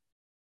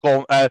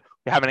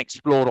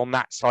explored on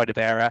that side of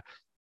area.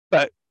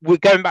 But we're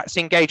going back to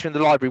engagement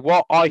in the library.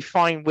 What I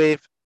find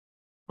with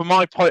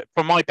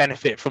from my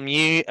benefit from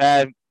you,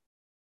 as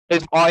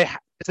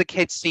the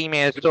kids see me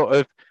as sort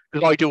of,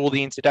 because I do all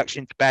the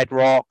introduction to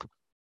Bedrock,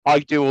 I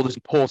do all the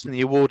support and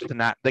the awards and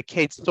that. The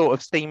kids sort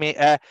of see me,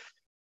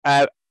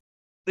 the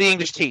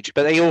English teacher,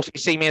 but they also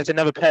see me as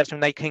another person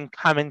they can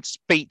come and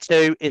speak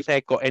to if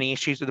they've got any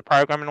issues with the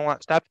program and all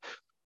that stuff.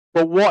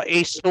 But what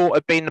is sort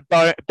of been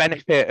the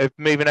benefit of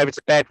moving over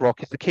to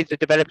Bedrock is the kids are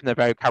developing their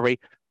vocabulary,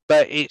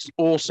 but it's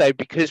also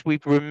because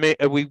we've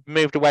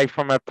moved away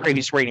from a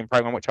previous reading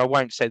program, which I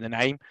won't say the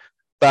name,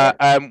 but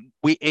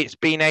it's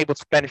been able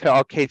to benefit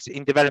our kids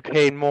in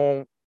developing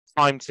more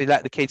time to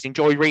let the kids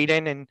enjoy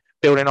reading and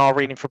building our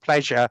reading for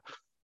pleasure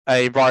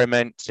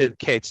environment to the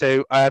kids.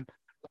 So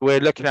we're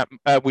looking at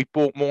we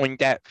bought more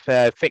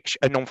in-depth fiction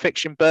and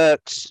non-fiction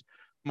books,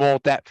 more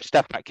depth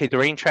stuff that kids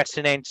are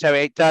interested in. So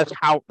it does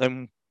help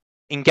them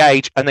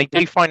engage, and they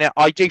do find it.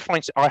 I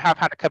have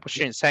had a couple of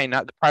students saying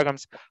that the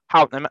programs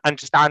help them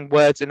understand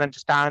words and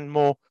understand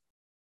more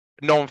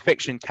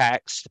non-fiction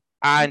text,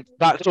 and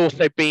that's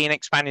also being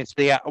expanded to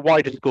the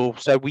wider school.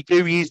 So we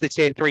do use the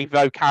Tier 3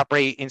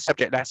 vocabulary in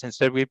subject lessons.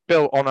 So we've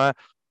built on our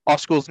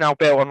school's now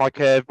built on like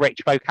a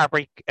rich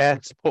vocabulary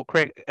support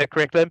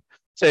curriculum.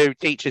 So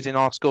teachers in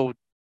our school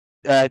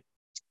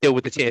deal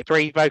with the Tier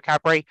 3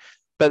 vocabulary,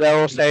 but they're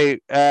also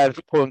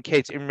supporting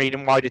kids in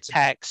reading wider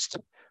text,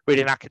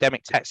 reading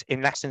academic text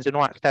in lessons and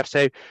all that stuff.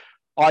 So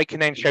I can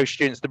then show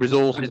students the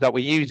resources that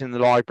we use in the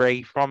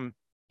library from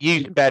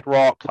using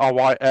Bedrock, our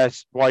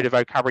wider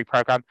vocabulary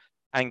program,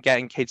 and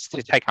getting kids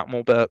to take out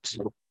more books.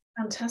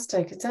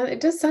 Fantastic! It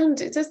does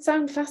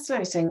sound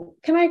fascinating.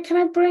 Can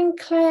I bring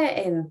Claire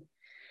in?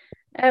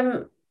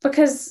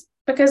 Because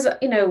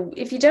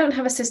if you don't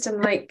have a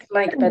system like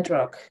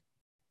Bedrock,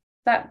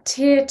 that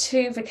Tier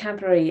 2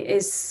 vocabulary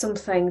is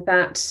something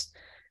that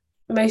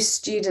most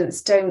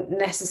students don't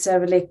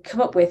necessarily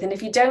come up with. And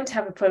if you don't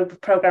have a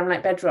program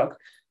like Bedrock,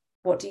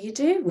 what do you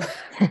do?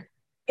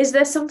 Is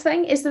there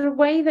a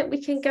way that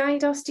we can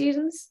guide our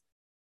students?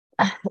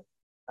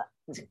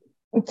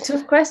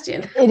 Tough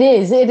question. It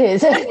is. I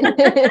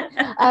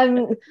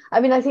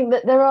think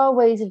that there are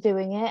ways of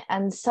doing it,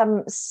 and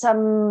some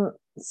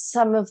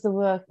of the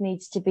work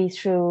needs to be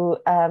through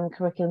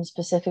curriculum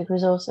specific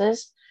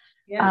resources,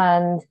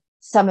 and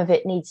some of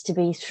it needs to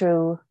be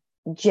through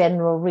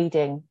general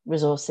reading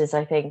resources,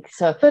 I think.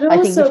 So but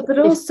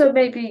also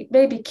maybe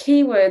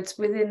keywords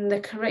within the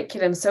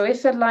curriculum. So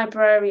if a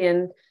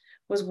librarian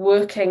was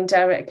working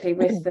directly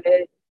with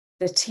the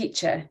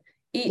teacher,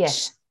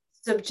 each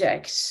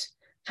subject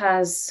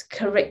has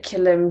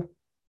curriculum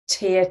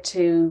Tier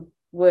 2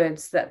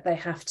 words that they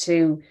have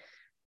to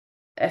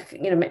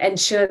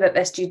ensure that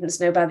their students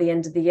know by the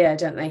end of the year,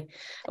 don't they?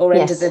 Or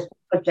end of the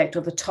subject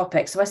or the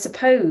topic. So I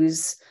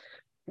suppose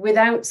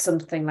without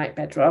something like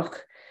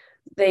Bedrock,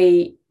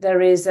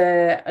 there is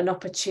an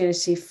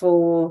opportunity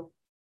for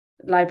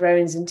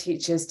librarians and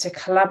teachers to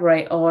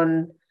collaborate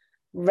on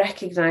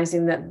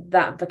recognizing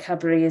that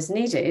vocabulary is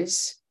needed,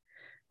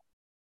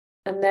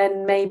 and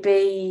then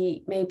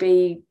maybe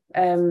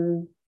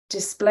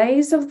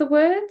displays of the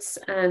words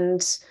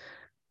and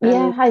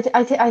I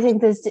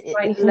think there's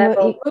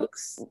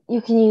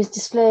you can use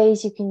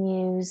displays, you can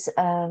use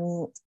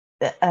an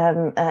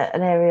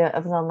area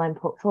of an online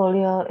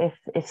portfolio if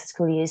the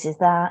school uses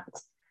that.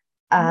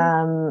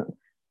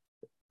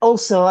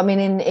 Also, I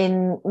mean,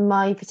 in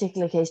my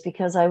particular case,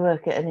 because I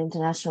work at an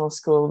international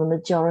school, the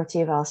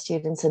majority of our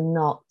students are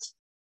not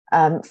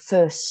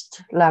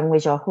first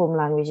language or home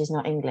language is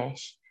not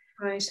English.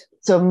 Right.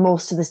 So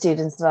most of the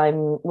students that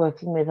I'm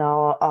working with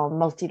are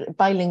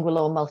bilingual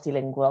or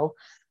multilingual.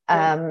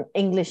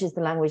 English is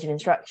the language of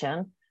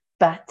instruction,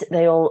 but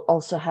they all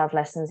also have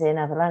lessons in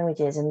other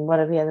languages. And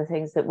one of the other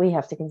things that we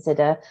have to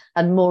consider,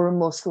 and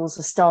more schools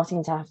are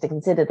starting to have to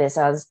consider this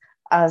as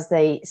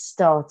they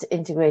start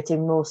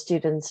integrating more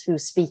students who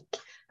speak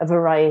a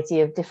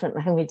variety of different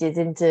languages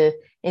into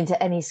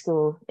any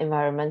school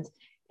environment,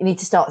 you need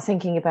to start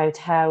thinking about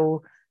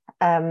how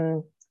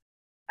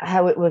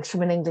it works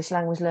from an English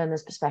language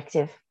learner's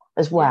perspective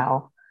as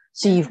well.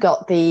 So you've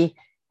got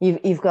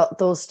you've got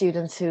those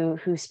students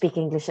who speak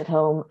English at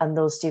home and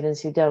those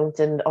students who don't,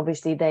 and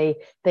obviously they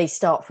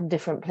start from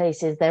different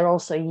places. They're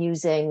also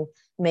using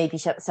maybe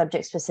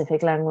subject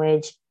specific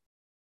language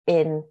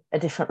in a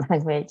different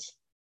language.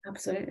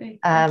 Absolutely.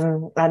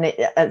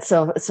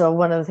 So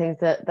one of the things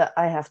that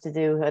I have to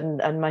do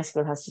and my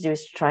school has to do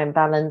is to try and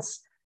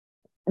balance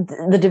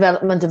the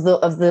development of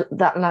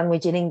that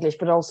language in English,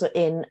 but also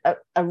in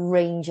a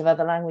range of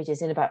other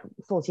languages, in about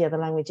 40 other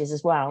languages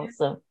as well.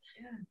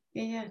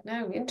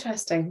 No,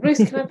 interesting. Ruth,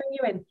 can I bring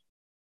you in?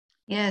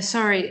 Yeah,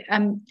 sorry.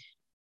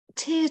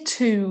 Tier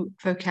 2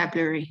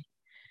 vocabulary.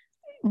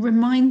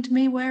 Remind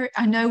me where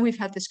I know we've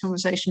had this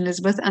conversation,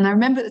 Elizabeth, and I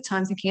remember at the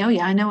time thinking, oh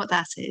yeah, I know what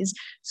that is.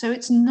 So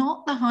it's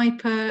not the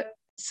hyper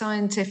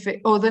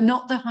scientific or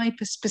not the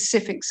hyper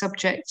specific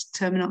subject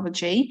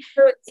terminology.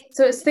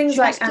 So it's things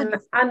like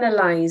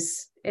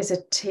analyze is a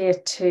Tier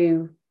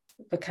 2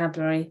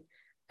 vocabulary.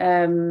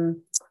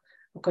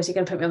 Of course, you're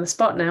going to put me on the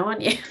spot now,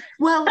 aren't you?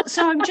 Well,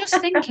 so I'm just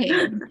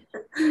thinking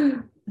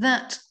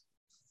that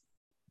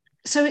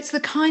So it's the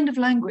kind of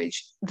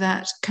language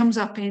that comes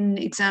up in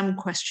exam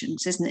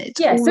questions, isn't it?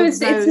 Yeah, so it's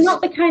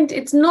not the kind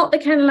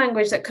of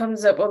language that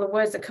comes up, or the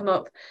words that come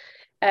up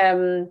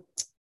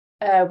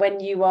when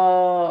you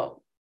are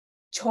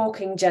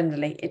talking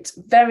generally. It's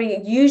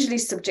very usually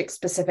subject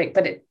specific,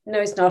 but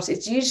it's not.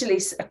 It's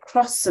usually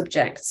across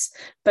subjects,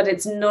 but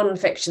it's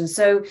non-fiction.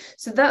 So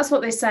that's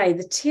what they say.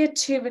 The tier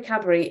 2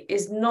 vocabulary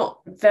is not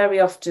very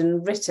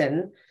often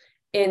written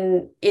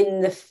in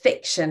the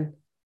fiction.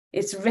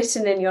 It's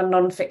written in your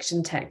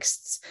non-fiction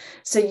texts.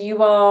 So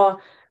you are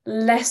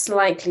less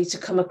likely to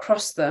come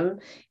across them,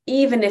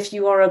 even if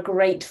you are a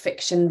great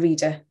fiction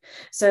reader.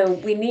 So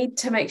we need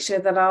to make sure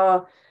that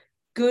our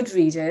good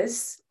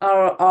readers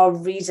are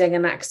reading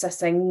and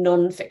accessing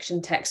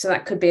non-fiction text. So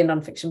that could be a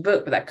non-fiction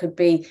book, but that could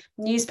be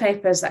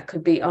newspapers, that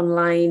could be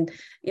online,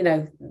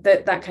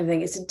 that kind of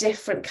thing. It's a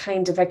different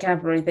kind of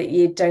vocabulary that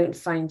you don't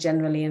find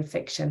generally in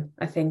fiction,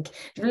 I think.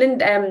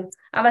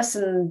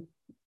 Alison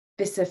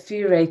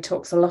Bissafure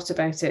talks a lot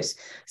about it.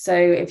 So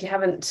if you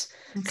haven't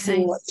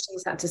seen what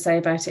she's had to say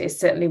about it, it's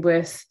certainly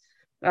worth,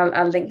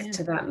 I'll link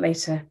to that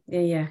later.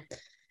 Yeah.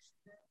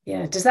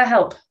 Does that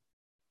help?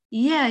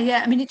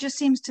 Yeah. I mean, it just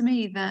seems to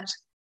me that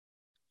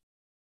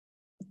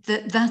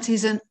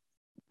is a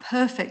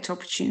perfect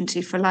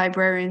opportunity for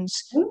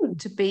librarians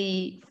to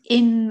be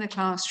in the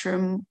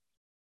classroom,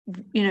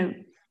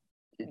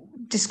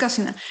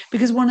 discussing that.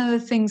 Because one of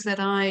the things that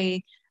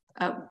I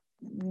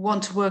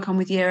want to work on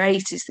with year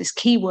 8 is this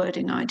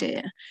keywording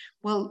idea.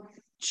 Well,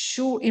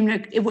 sure, in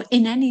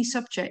any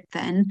subject,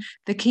 then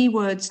the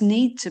keywords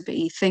need to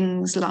be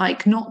things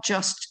like not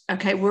just,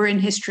 okay, we're in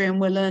history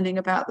and we're learning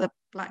about the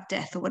Black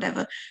Death or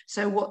whatever,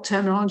 so what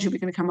terminology are we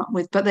going to come up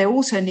with? But they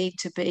also need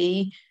to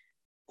be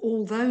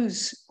all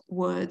those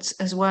words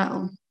as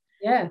well.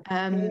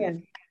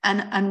 And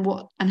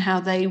how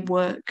they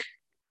work.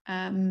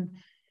 Let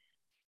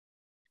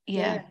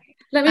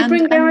me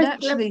bring Gareth.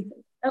 Actually,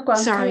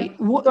 sorry,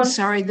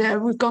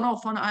 we've gone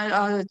off on.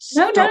 No, it's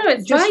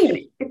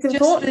fine. It's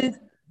important.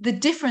 The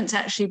difference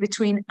actually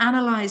between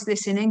analyze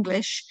this in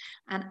English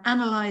and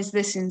analyze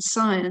this in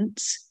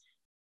science,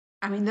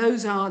 I mean,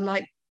 those are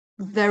like,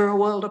 they're a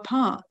world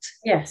apart.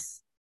 Yes.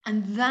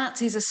 And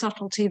that is a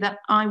subtlety that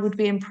I would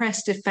be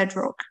impressed if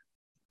Bedrock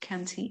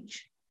can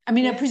teach. I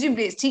mean,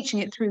 presumably it's teaching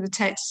it through the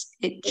text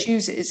it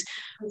chooses,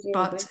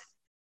 but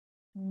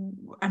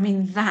I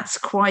mean, that's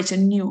quite a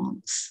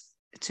nuance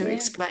to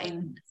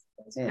explain.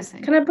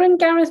 Can I bring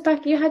Gareth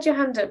back? You had your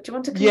hand up. Do you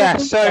want to come back?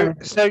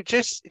 So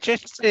just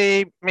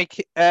to make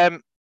it, I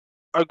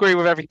agree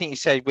with everything you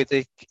said, with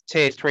the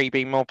tier 3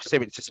 being more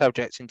specific to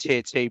subjects and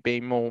tier 2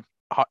 being more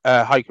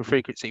high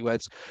frequency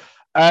words.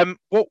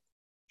 What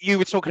you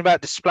were talking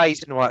about,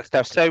 displays and all that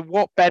stuff. So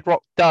what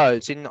Bedrock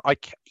does, and I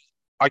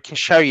can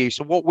show you.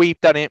 So what we've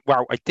done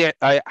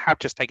I have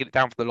just taken it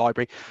down for the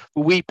library,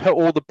 but we put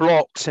all the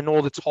blocks and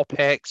all the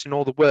topics and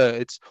all the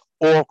words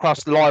all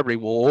across the library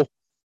wall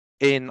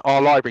in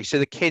our library, so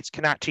the kids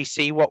can actually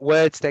see what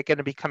words they're going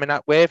to be coming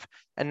up with.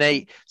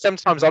 And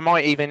sometimes I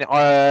might even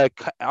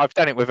I've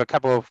done it with a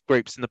couple of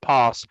groups in the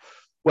past,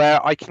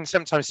 where I can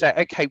sometimes say,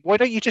 okay, why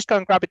don't you just go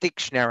and grab a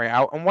dictionary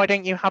out, and why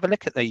don't you have a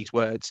look at these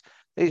words?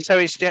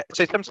 So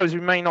sometimes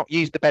we may not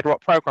use the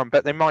Bedrock program,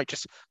 but they might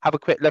just have a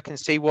quick look and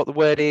see what the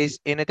word is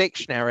in a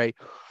dictionary.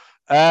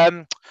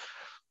 Also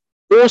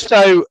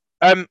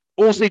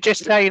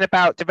just saying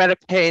about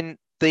developing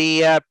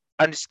the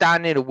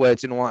understanding of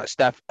words and all that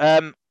stuff.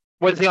 One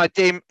thing I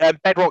did,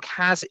 Bedrock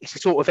has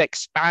sort of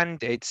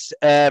expanded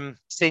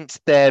since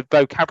their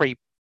vocabulary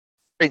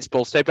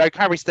principles. So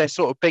vocabulary is their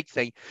sort of big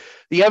thing.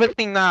 The other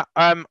thing that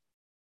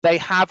they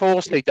have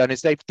also done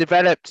is they've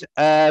developed,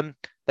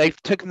 they've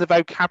taken the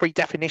vocabulary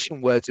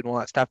definition words and all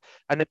that stuff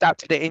and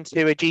adapted it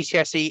into a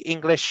GCSE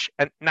English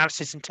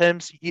analysis and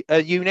terms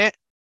unit.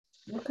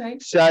 Okay.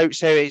 So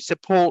it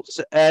supports,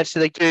 so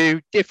they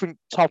do different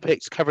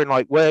topics covering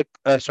like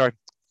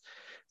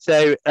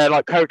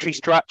like poetry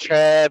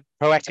structure,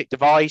 poetic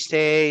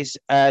devices,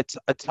 type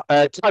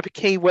of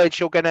keywords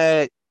you're going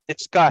to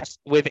discuss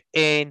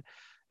within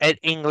an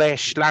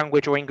English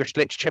language or English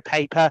literature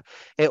paper.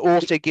 It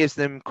also gives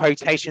them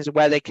quotations of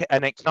where they can,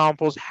 and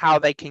examples how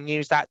they can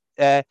use that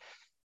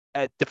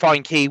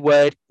defined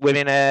keyword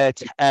within a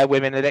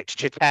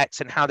literature text,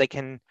 and how they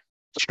can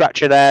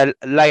structure their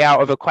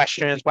layout of a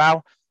question as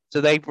well. So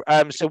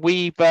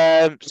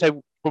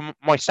for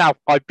myself,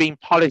 I've been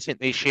piloting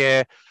this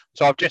year.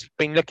 So I've just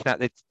been looking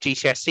at the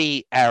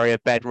GCSE area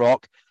of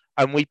Bedrock,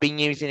 and we've been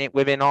using it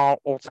within our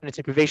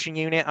alternative provision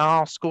unit at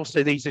our school.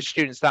 So these are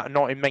students that are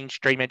not in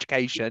mainstream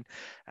education,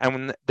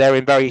 and they're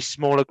in very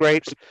smaller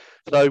groups.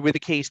 So with the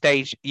Key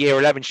Stage Year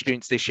 11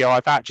 students this year,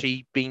 I've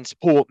actually been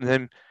supporting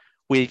them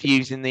with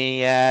using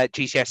the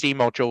GCSE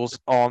modules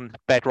on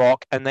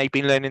Bedrock, and they've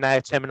been learning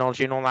their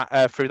terminology and all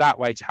that through that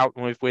way to help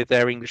them with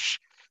their English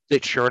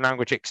literature and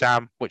language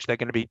exam, which they're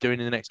going to be doing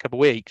in the next couple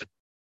of weeks.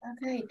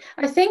 Okay,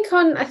 I think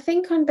on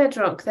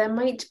Bedrock there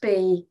might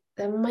be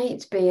a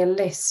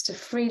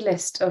free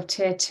list of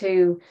tier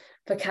 2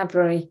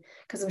 vocabulary,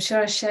 because I'm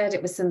sure I shared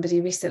it with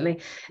somebody recently.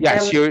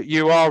 Yes,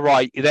 you are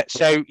right.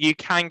 So you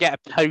can get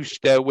a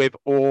poster with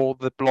all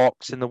the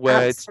blocks and the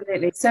words,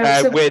 absolutely.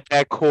 So with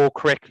their core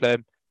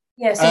curriculum.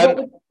 Yeah,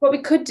 so what we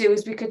could do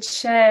is we could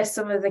share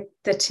some of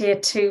the tier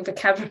 2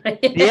 vocabulary.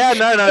 Yeah,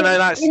 no,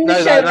 that's in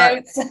the show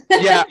notes.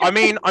 Yeah, I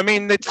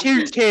mean the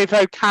 2-tier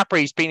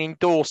vocabulary's been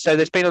endorsed, so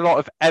there's been a lot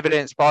of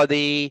evidence by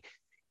the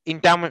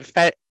endowment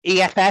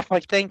EFF, I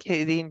think. I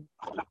can't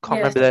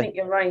remember I think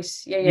you're right.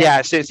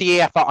 Yeah. So it's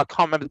the EFF. I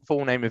can't remember the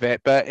full name of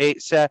it, but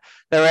it's they're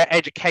an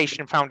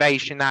education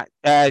foundation that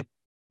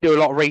do a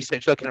lot of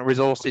research looking at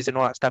resources and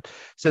all that stuff.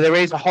 So there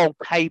is a whole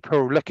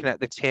paper looking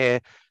at the tier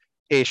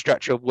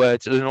structure of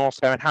words and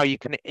also and how you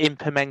can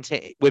implement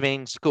it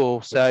within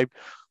school. So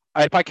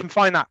if I can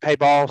find that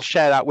paper, I'll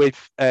share that with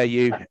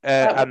you.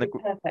 That would be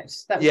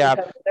perfect.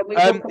 That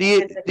would be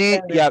perfect.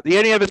 The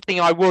only other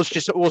thing I was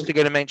just also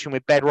going to mention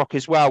with Bedrock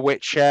as well,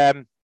 which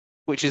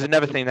is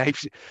another thing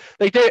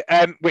they do,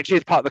 which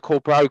is part of the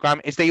core program,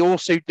 is they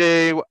also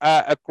do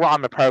a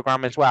grammar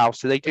program as well.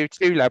 So they do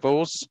 2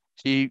 levels.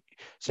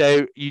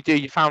 So you do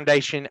your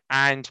foundation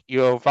and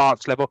your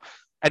advanced level,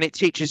 and it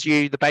teaches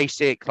you the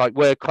basic like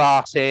word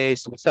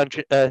classes,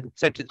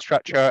 sentence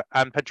structure,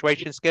 and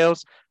punctuation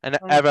skills, and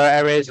other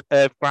areas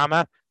of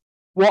grammar.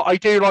 What I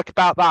do like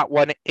about that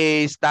one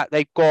is that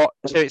they've got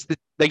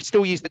they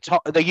still use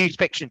they use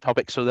fiction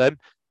topics for them,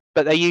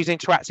 but they use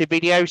interactive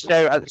video.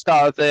 So at the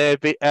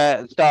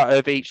start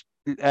of each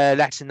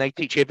lesson, they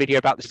teach you a video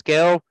about the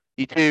skill.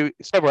 You do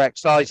several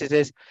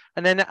exercises,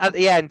 and then at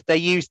the end, they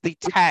use the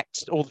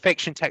text or the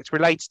fiction text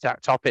related to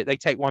that topic. They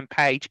take 1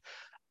 page,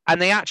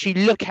 and they actually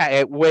look at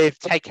it with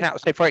taking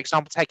out, so for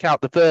example, taking out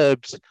the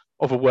verbs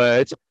of a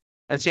word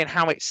and seeing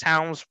how it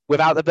sounds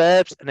without the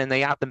verbs, and then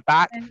they add them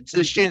back. So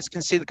the students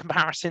can see the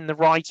comparison in the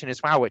writing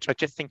as well, which I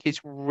just think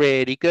is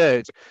really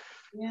good.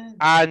 Yeah.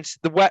 And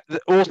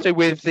also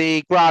with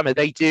the grammar,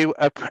 they do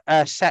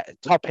a set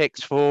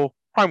topics for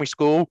primary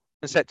school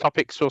and set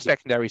topics for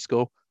secondary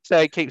school. So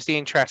it keeps the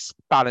interest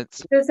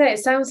balanced. It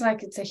sounds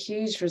like it's a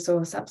huge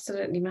resource,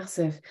 absolutely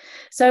massive.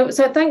 So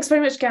thanks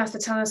very much, Gareth, for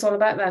telling us all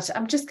about that.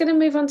 I'm just going to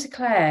move on to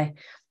Claire,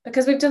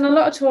 because we've done a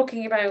lot of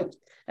talking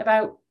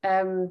about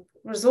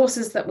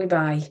resources that we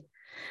buy.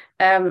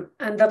 And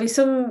there'll be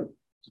some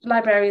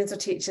librarians or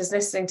teachers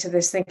listening to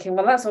this thinking,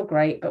 well, that's all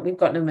great, but we've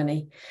got no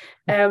money.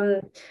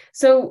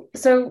 So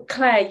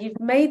Claire, you've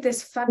made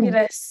this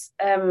fabulous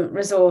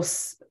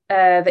resource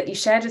that you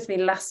shared with me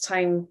last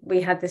time we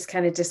had this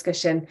kind of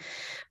discussion,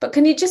 but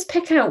can you just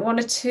pick out 1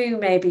 or 2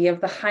 maybe of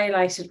the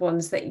highlighted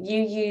ones that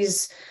you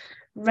use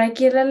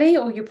regularly,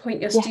 or you point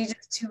your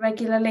students to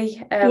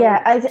regularly?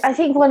 I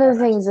think one of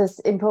the things that's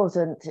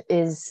important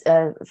is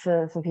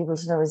for people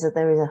to know is that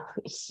there is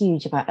a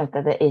huge amount out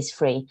there that is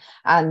free,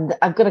 and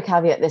I've got to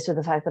caveat this with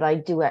the fact that I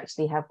do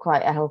actually have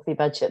quite a healthy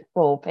budget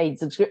for paid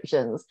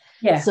subscriptions.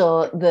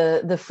 So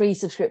the free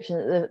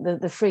subscription,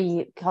 the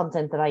free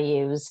content that I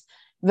use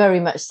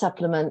very much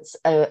supplements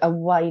a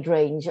wide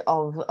range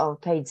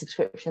of paid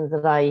subscriptions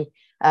that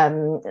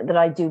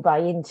I do buy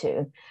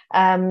into.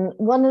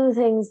 One of the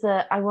things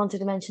that I wanted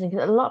to mention,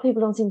 because a lot of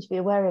people don't seem to be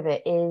aware of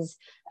it, is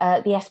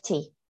the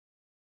FT.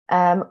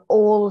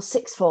 All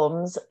 6th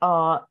forms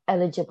are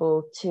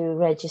eligible to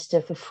register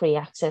for free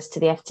access to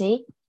the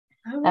FT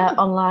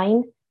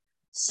online.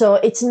 So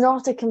it's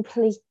not a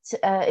complete,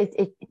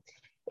 it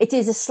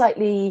is a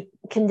slightly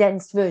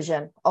condensed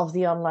version of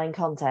the online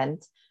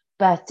content,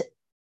 but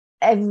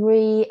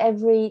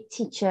every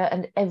teacher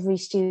and every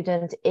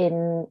student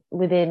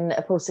within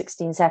a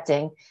post-16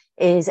 setting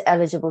is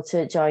eligible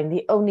to join.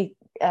 The only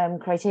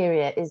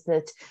criteria is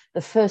that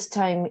the first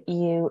time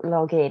you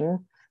log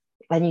in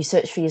and you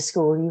search for your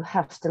school, you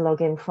have to log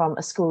in from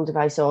a school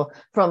device or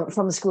from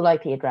the school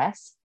IP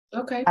address.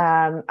 Okay.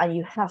 And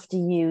you have to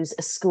use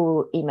a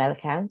school email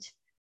account.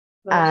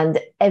 Right. And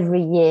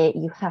every year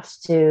you have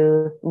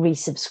to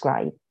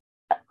resubscribe.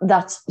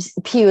 That's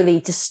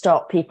purely to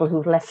stop people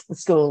who've left the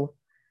school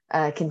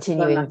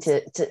continuing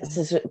to,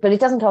 but it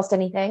doesn't cost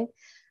anything.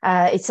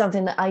 It's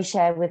something that I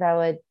share with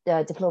our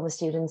diploma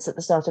students at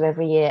the start of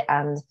every year,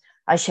 and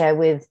I share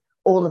with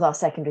all of our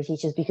secondary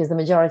teachers, because the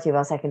majority of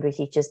our secondary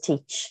teachers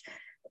teach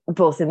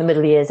both in the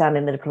middle years and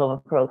in the diploma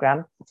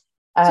programme.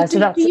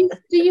 Do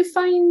you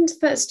find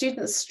that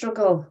students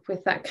struggle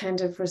with that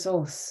kind of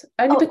resource?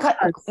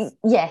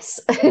 Yes.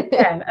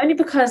 Only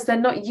because they're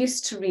not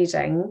used to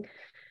reading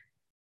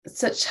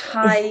such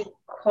high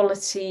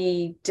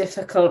quality,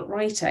 difficult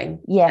writing.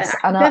 Yes,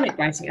 and academic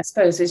writing, I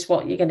suppose, is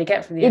what you're going to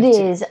get from the FT. It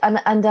is,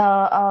 and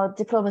our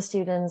diploma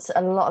students,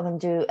 a lot of them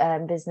do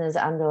business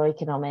and or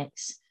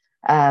economics,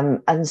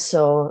 and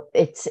so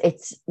it's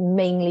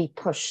mainly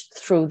pushed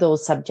through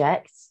those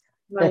subjects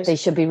that they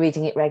should be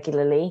reading it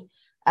regularly.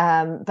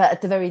 But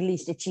at the very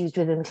least, it's used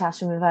within the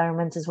classroom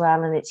environment as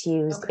well, and it's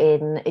used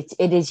it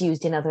is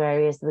used in other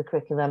areas of the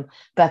curriculum.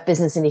 But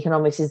business and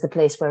economics is the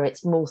place where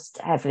it's most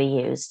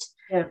heavily used.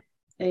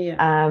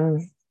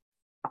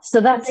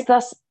 So that's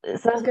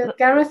good.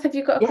 Gareth, have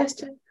you got a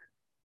question?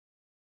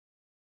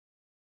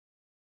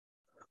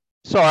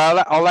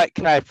 Sorry, I'll let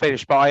Claire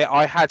finish, but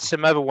I had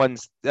some other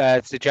ones,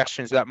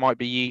 suggestions that might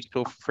be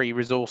useful for free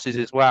resources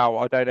as well.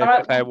 I don't know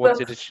if Claire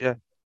wanted to share.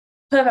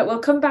 Perfect. We'll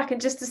come back in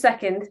just a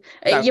second.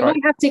 That's You right.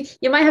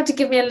 might have to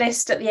give me a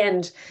list at the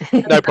end.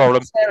 No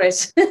problem. Share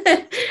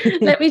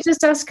it. Let me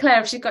just ask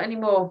Claire if she's got any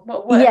more.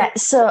 Yeah.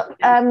 So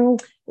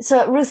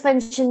Ruth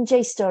mentioned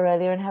JSTOR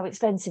earlier and how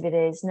expensive it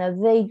is. Now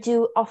they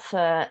do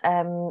offer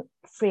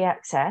free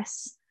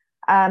access.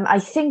 I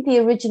think the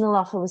original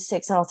offer was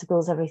 6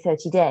 articles every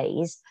 30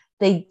 days.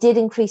 They did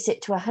increase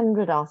it to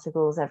 100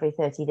 articles every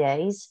 30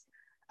 days.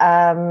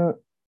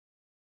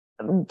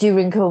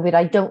 During COVID,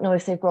 I don't know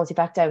if they've brought it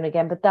back down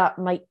again, but that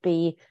might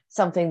be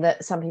something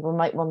that some people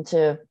might want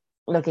to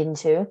look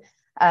into,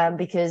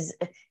 because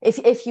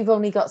if you've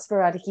only got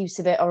sporadic use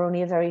of it or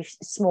only a very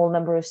small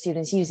number of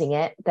students using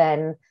it,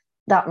 then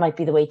that might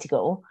be the way to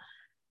go.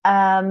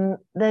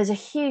 There's a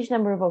huge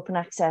number of open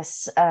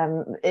access.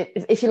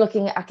 If you're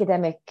looking at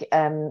academic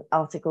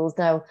articles,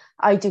 now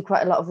I do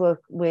quite a lot of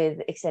work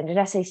with extended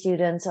essay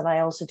students, and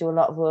I also do a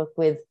lot of work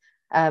with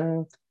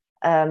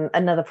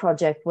another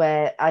project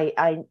where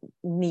I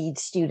need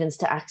students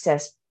to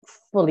access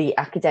fully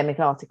academic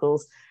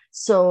articles.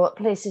 So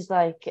places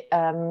like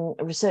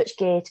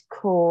ResearchGate,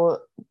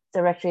 Core,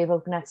 Directory of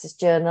Open Access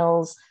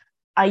Journals,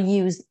 I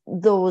use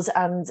those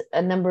and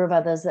a number of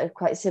others that are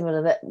quite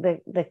similar,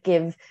 that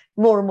give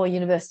more and more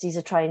universities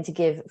are trying to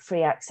give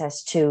free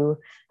access to,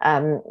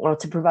 or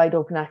to provide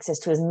open access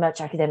to as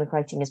much academic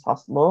writing as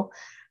possible.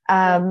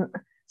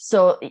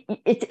 So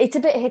it's a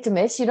bit hit or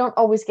miss. You don't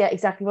always get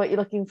exactly what you're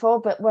looking for,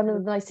 but one of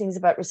the nice things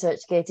about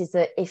ResearchGate is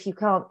that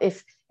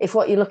if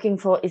what you're looking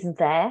for isn't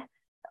there,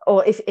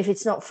 or if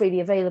it's not freely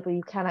available,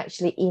 you can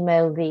actually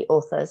email the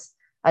authors,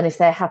 and if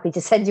they're happy to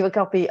send you a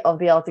copy of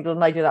the article,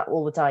 and I do that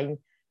all the time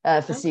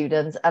for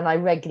students, and I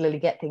regularly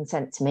get things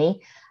sent to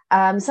me.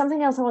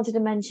 Something else I wanted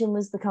to mention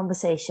was The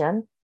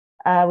Conversation,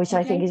 which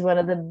I think is one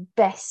of the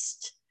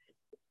best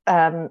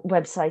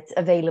websites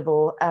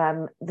available.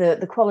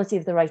 The quality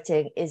of the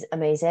writing is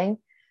amazing,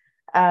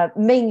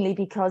 mainly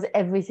because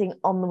everything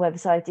on the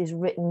website is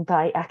written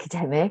by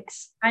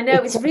academics. I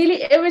know, it's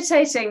really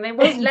irritating. They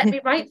won't let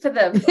me write for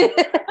them.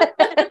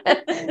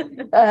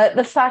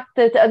 The fact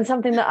that, and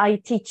something that I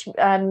teach,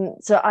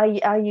 so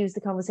I use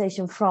The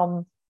Conversation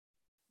from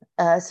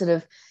sort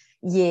of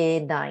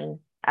year 9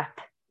 up,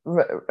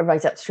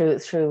 right up through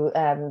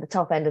the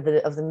top end of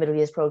the middle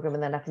years program,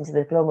 and then up into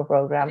the diploma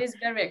program. It is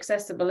very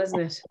accessible, isn't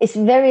it? It's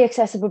very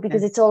accessible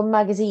because it's all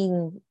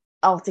magazine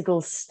article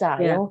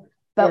style.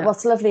 But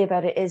what's lovely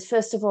about it is,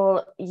 first of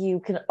all, you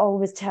can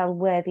always tell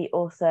where the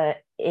author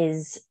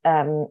is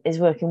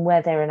working,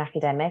 where they're an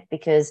academic,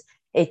 because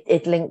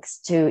it links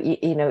to,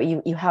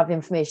 you have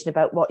information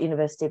about what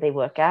university they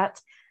work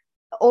at.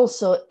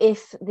 Also,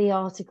 if the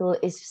article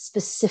is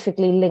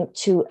specifically linked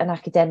to an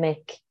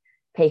academic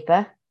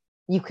paper,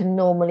 you can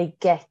normally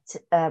get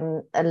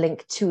a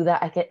link to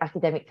that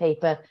academic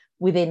paper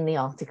within the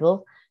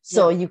article.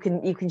 So you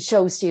can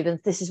show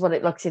students, this is what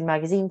it looks in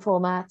magazine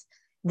format.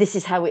 This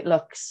is how it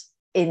looks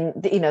in,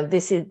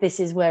 this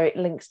is where it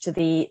links to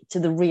the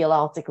real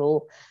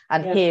article.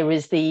 And here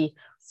is the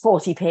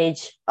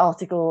 40-page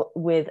article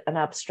with an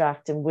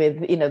abstract and with,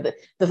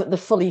 the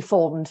fully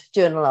formed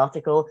journal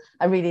article.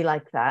 I really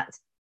like that.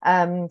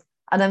 And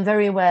I'm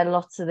very aware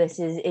lots of this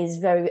is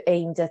very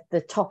aimed at the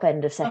top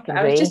end of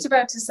secondary. I was just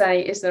about to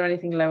say, is there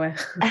anything lower?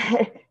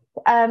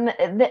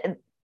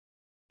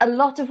 A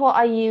lot of what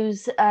I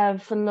use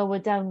for lower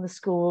down the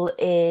school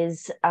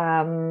is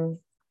a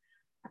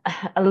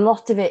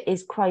lot of it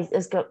is quite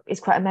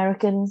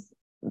American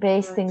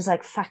based, things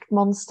like Fact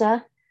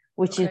Monster,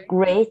 which is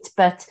great,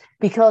 but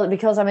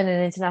because I'm in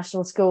an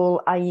international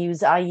school, I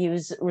use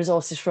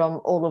resources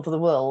from all over the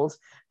world.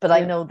 But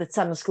I know that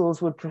some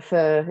schools would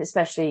prefer,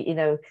 especially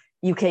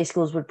UK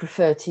schools would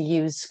prefer to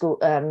use school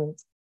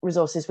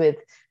resources with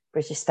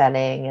British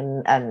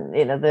spelling and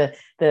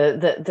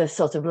the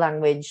sort of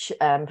language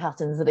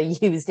patterns that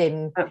are used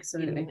in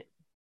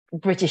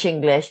British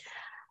English.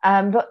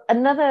 But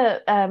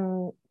another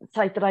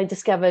site that I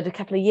discovered a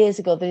couple of years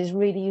ago that is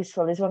really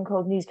useful is one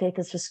called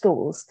Newspapers for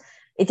Schools.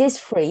 It is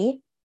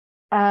free,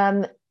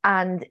 and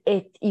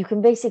you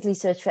can basically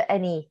search for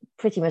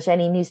pretty much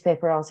any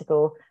newspaper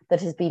article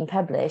that has been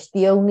published.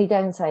 The only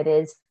downside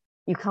is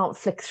you can't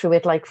flick through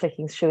it like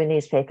flicking through a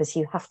newspaper,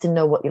 so you have to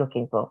know what you're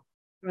looking for.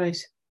 Right.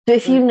 So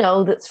if you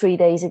know that 3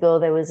 days ago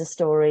there was a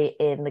story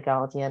in The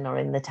Guardian or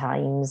in The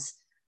Times,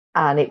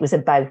 and it was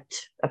about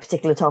a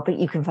particular topic,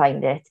 you can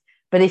find it.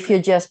 But if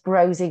you're just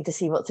browsing to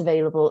see what's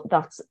available,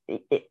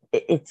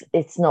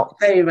 it's not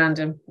very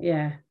random.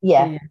 Yeah.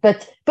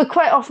 But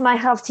quite often I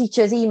have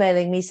teachers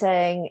emailing me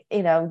saying,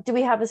 do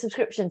we have a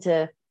subscription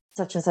to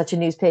such and such a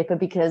newspaper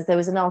because there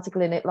was an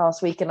article in it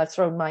last week and I've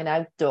thrown mine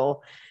out,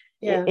 or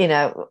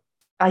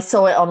I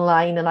saw it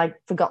online and I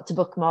forgot to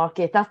bookmark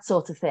it, that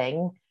sort of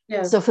thing.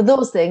 Yeah. So for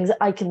those things,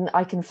 I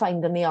can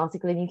find them the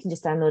article and you can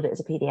just download it as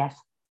a PDF.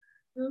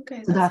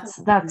 Okay, so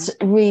that's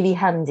really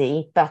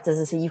handy. But as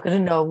I say, you've got to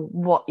know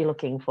what you're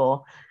looking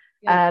for.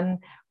 I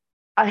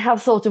I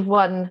have thought of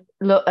one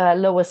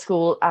lower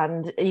school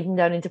and even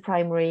down into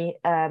primary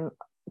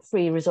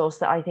free resource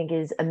that I think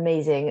is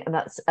amazing, and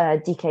that's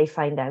DK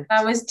Find Out.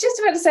 I was just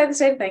about to say the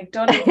same thing.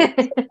 Darling,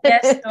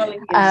 yes,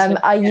 darling.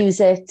 I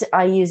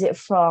use it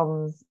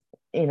from,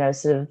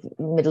 sort of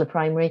middle of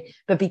primary,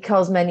 but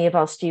because many of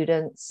our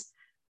students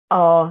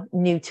are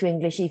new to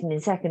English, even in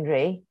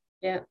secondary,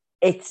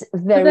 it's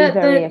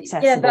very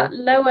accessible. Yeah, that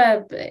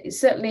lower,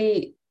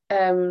 certainly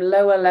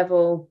lower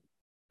level,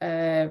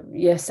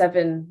 year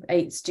 7,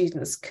 8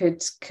 students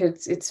could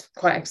it's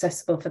quite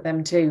accessible for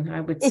them too,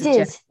 I would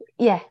suggest.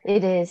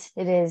 It is.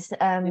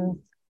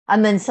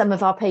 And then some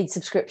of our paid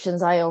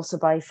subscriptions I also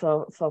buy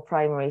for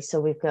primary. So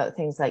we've got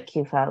things like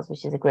Q Files,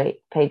 which is a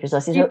great paid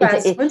resource.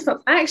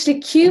 Actually,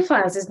 Q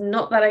Files is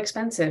not that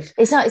expensive.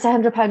 It's not. It's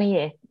 £100 a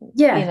year.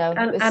 Yeah,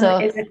 and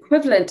it's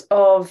equivalent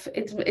of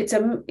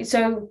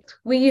so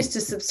we used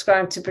to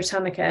subscribe to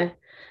Britannica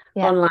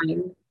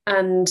online,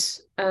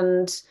 and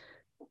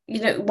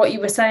what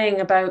you were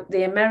saying about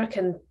the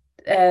American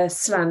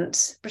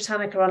slant,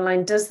 Britannica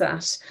Online does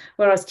that,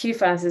 whereas Q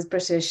Files is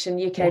British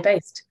and UK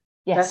based.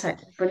 Yes,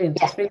 perfect, brilliant.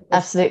 Yeah, really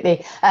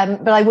absolutely.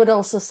 But I would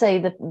also say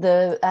that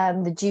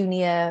the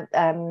junior,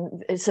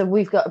 so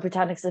we've got a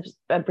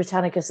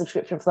Britannica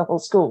subscription for the whole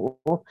school,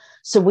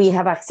 so we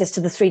have access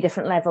to the 3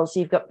 different levels. So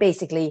you've got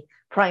basically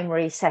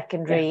primary,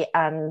 secondary,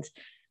 and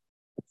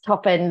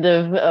top end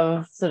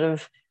of sort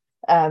of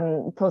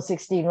post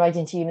 16 right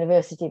into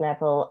university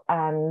level.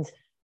 And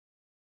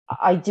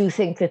I do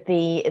think that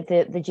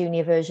the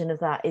junior version of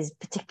that is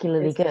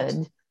particularly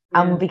good.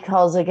 And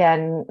because,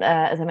 again,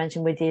 as I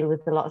mentioned, we deal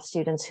with a lot of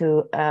students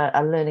who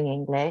are learning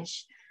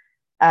English,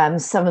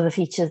 some of the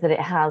features that it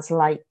has,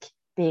 like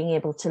being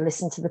able to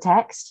listen to the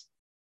text,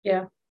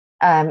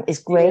 is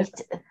great.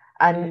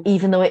 And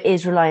even though it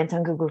is reliant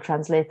on Google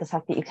Translate, the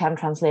fact that you can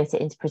translate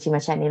it into pretty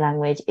much any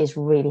language is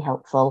really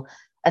helpful,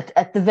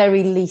 at the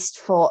very least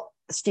for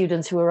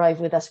students who arrive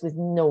with us with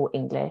no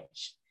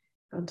English.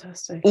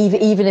 Fantastic.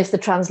 Even if the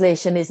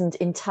translation isn't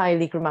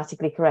entirely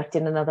grammatically correct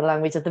in another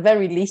language, at the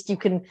very least you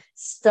can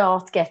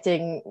start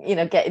getting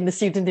the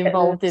student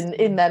involved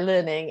in their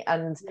learning,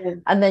 and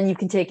then you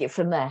can take it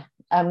from there.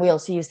 And we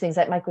also use things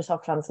like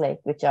Microsoft Translate,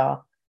 which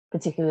are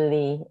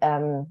particularly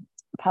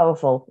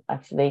powerful.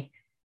 Actually,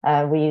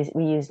 we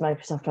use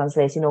Microsoft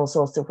Translate in all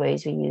sorts of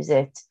ways. We use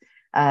it.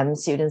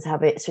 Students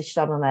have it switched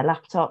on their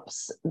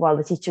laptops while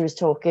the teacher is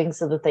talking,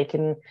 so that they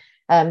can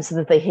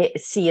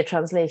see a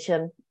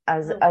translation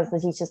as the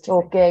teacher's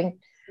talking.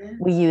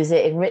 We use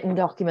it in written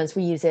documents.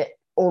 We use it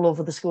all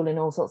over the school in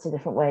all sorts of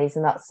different ways,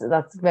 and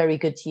that's very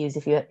good to use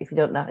if you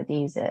don't know how to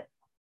use it.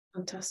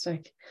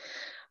 Fantastic.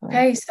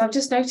 Okay, so I've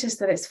just noticed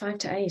that it's 5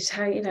 to 8.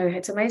 How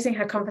it's amazing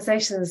how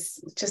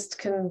conversations just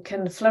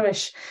can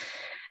flourish.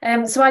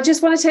 So I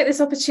just want to take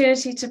this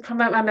opportunity to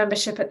promote my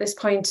membership at this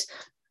point.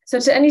 So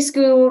to any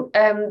school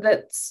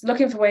that's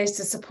looking for ways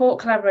to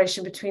support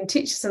collaboration between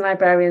teachers and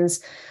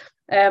librarians,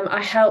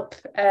 I help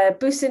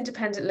boost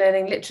independent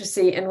learning,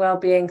 literacy and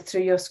wellbeing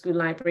through your school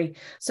library.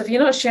 So if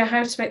you're not sure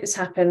how to make this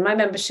happen, my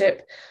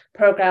membership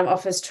programme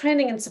offers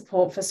training and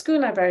support for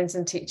school librarians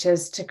and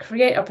teachers to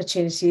create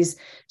opportunities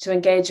to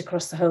engage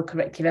across the whole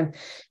curriculum.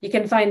 You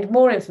can find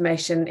more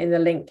information in the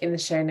link in the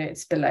show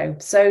notes below.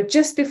 So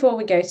just before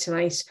we go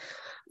tonight,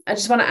 I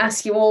just want to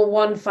ask you all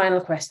one final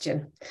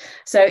question.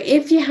 So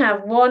if you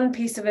have one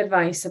piece of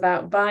advice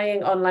about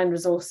buying online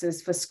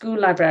resources for school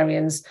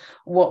librarians,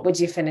 what would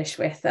you finish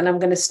with? And I'm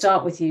going to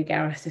start with you,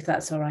 Gareth, if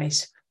that's all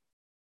right.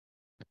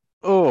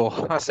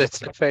 Oh, that's it,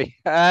 Sophie.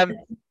 I'm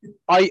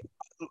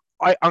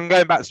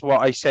going back to what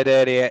I said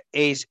earlier,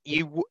 is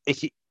you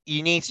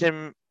need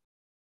to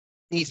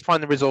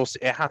find the resource.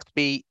 It has to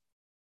be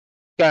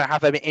going to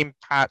have an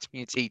impact on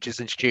your teachers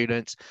and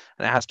students,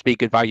 and it has to be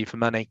good value for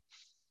money.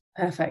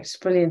 Perfect.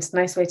 Brilliant.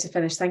 Nice way to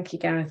finish. Thank you,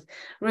 Gareth.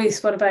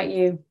 Ruth, what about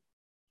you?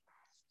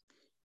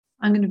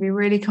 I'm going to be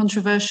really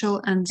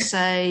controversial and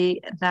say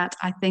that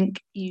I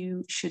think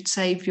you should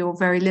save your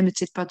very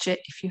limited budget,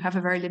 if you have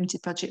a very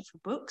limited budget, for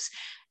books,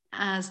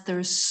 as there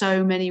are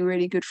so many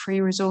really good free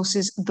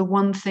resources. The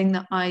one thing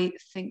that I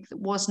think that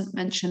wasn't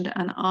mentioned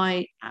and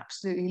I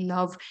absolutely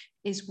love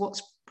is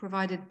what's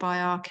provided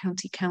by our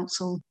county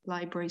council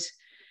libraries.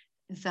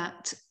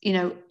 That,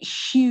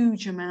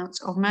 huge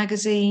amounts of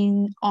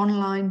magazine,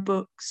 online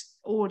books,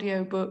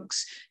 audio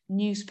books,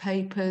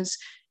 newspapers,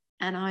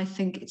 and I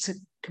think it's a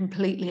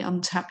completely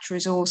untapped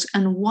resource.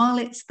 And while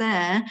it's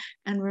there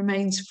and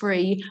remains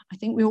free, I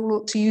think we all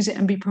ought to use it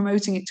and be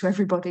promoting it to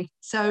everybody.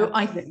 So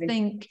absolutely. I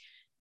think,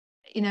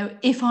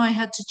 if I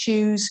had to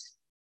choose,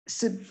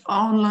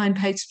 online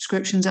paid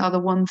subscriptions are the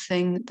one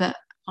thing that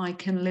I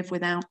can live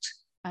without.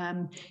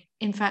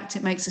 In fact,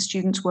 it makes the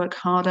students work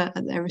harder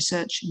at their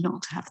research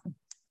not to have them.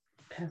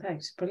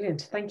 Perfect.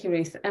 Brilliant. Thank you,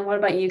 Ruth. And what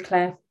about you,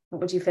 Claire? What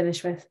would you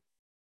finish with?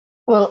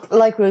 Well,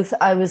 like Ruth,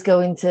 I was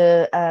going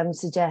to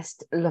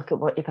suggest look at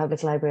what your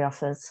public library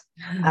offers.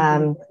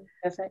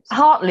 Perfect.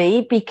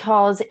 Partly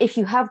because if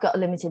you have got a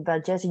limited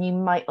budget and you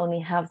might only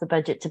have the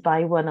budget to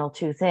buy one or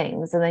two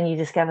things, and then you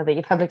discover that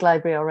your public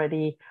library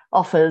already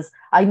offers.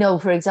 I know,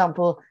 for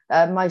example,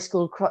 my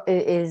school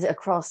is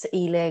across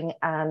Ealing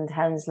and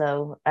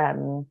Hounslow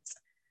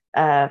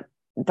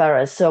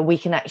boroughs, so we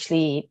can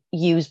actually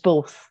use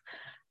both.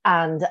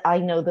 And I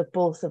know that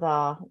both of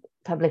our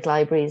public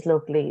libraries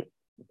locally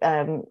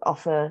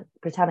offer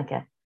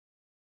Britannica.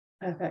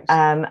 Perfect.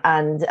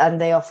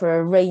 And they offer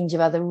a range of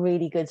other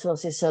really good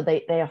sources. So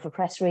they offer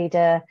Press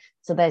Reader.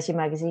 So there's your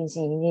magazines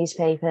and your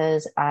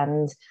newspapers.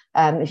 And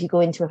if you go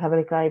into a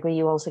public library,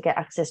 you also get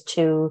access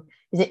to,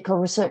 is it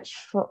called Research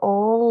for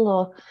All,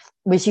 or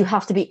which you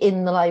have to be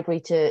in the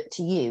library to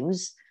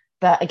use.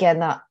 But again,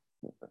 that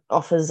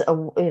offers a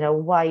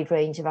wide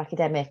range of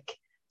academic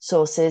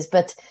sources.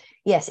 But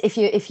yes, if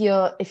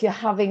you're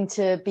having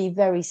to be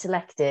very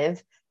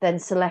selective, then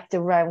select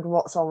around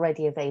what's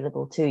already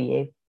available to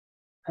you.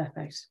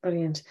 Perfect.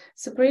 Brilliant.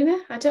 Sabrina,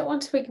 I don't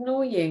want to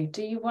ignore you.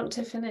 Do you want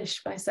to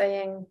finish by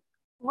saying?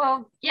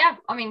 Well, yeah,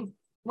 I mean,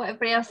 what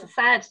everybody else has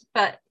said,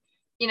 but,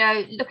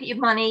 look at your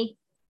money,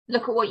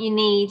 look at what you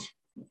need.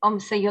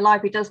 Obviously, your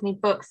library does need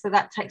books, so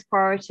that takes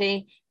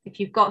priority. If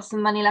you've got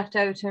some money left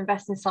over to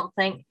invest in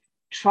something,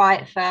 try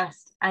it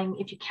first. And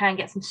if you can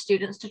get some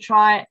students to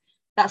try it,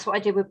 that's what I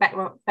did with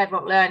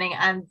Bedrock Learning,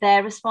 and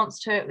their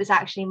response to it was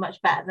actually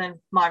much better than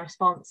my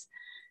response.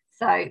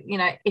 So,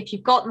 if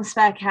you've got the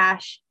spare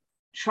cash,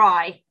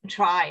 try.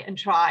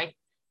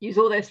 Use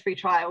all those free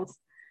trials.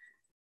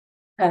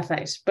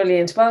 Perfect.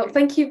 Brilliant. Well,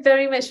 thank you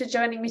very much for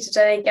joining me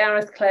today,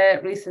 Gareth,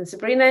 Claire, Ruth and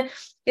Sabrina.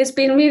 It's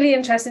been really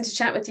interesting to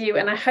chat with you,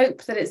 and I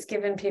hope that it's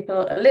given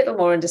people a little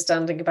more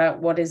understanding about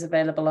what is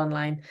available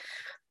online.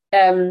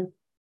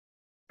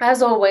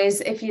 As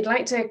always, if you'd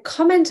like to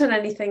comment on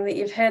anything that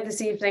you've heard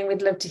this evening,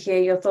 we'd love to hear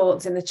your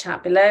thoughts in the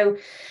chat below.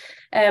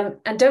 And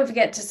don't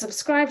forget to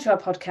subscribe to our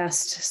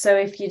podcast so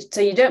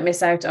you don't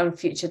miss out on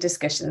future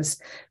discussions.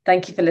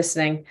 Thank you for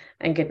listening,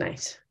 and good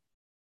night.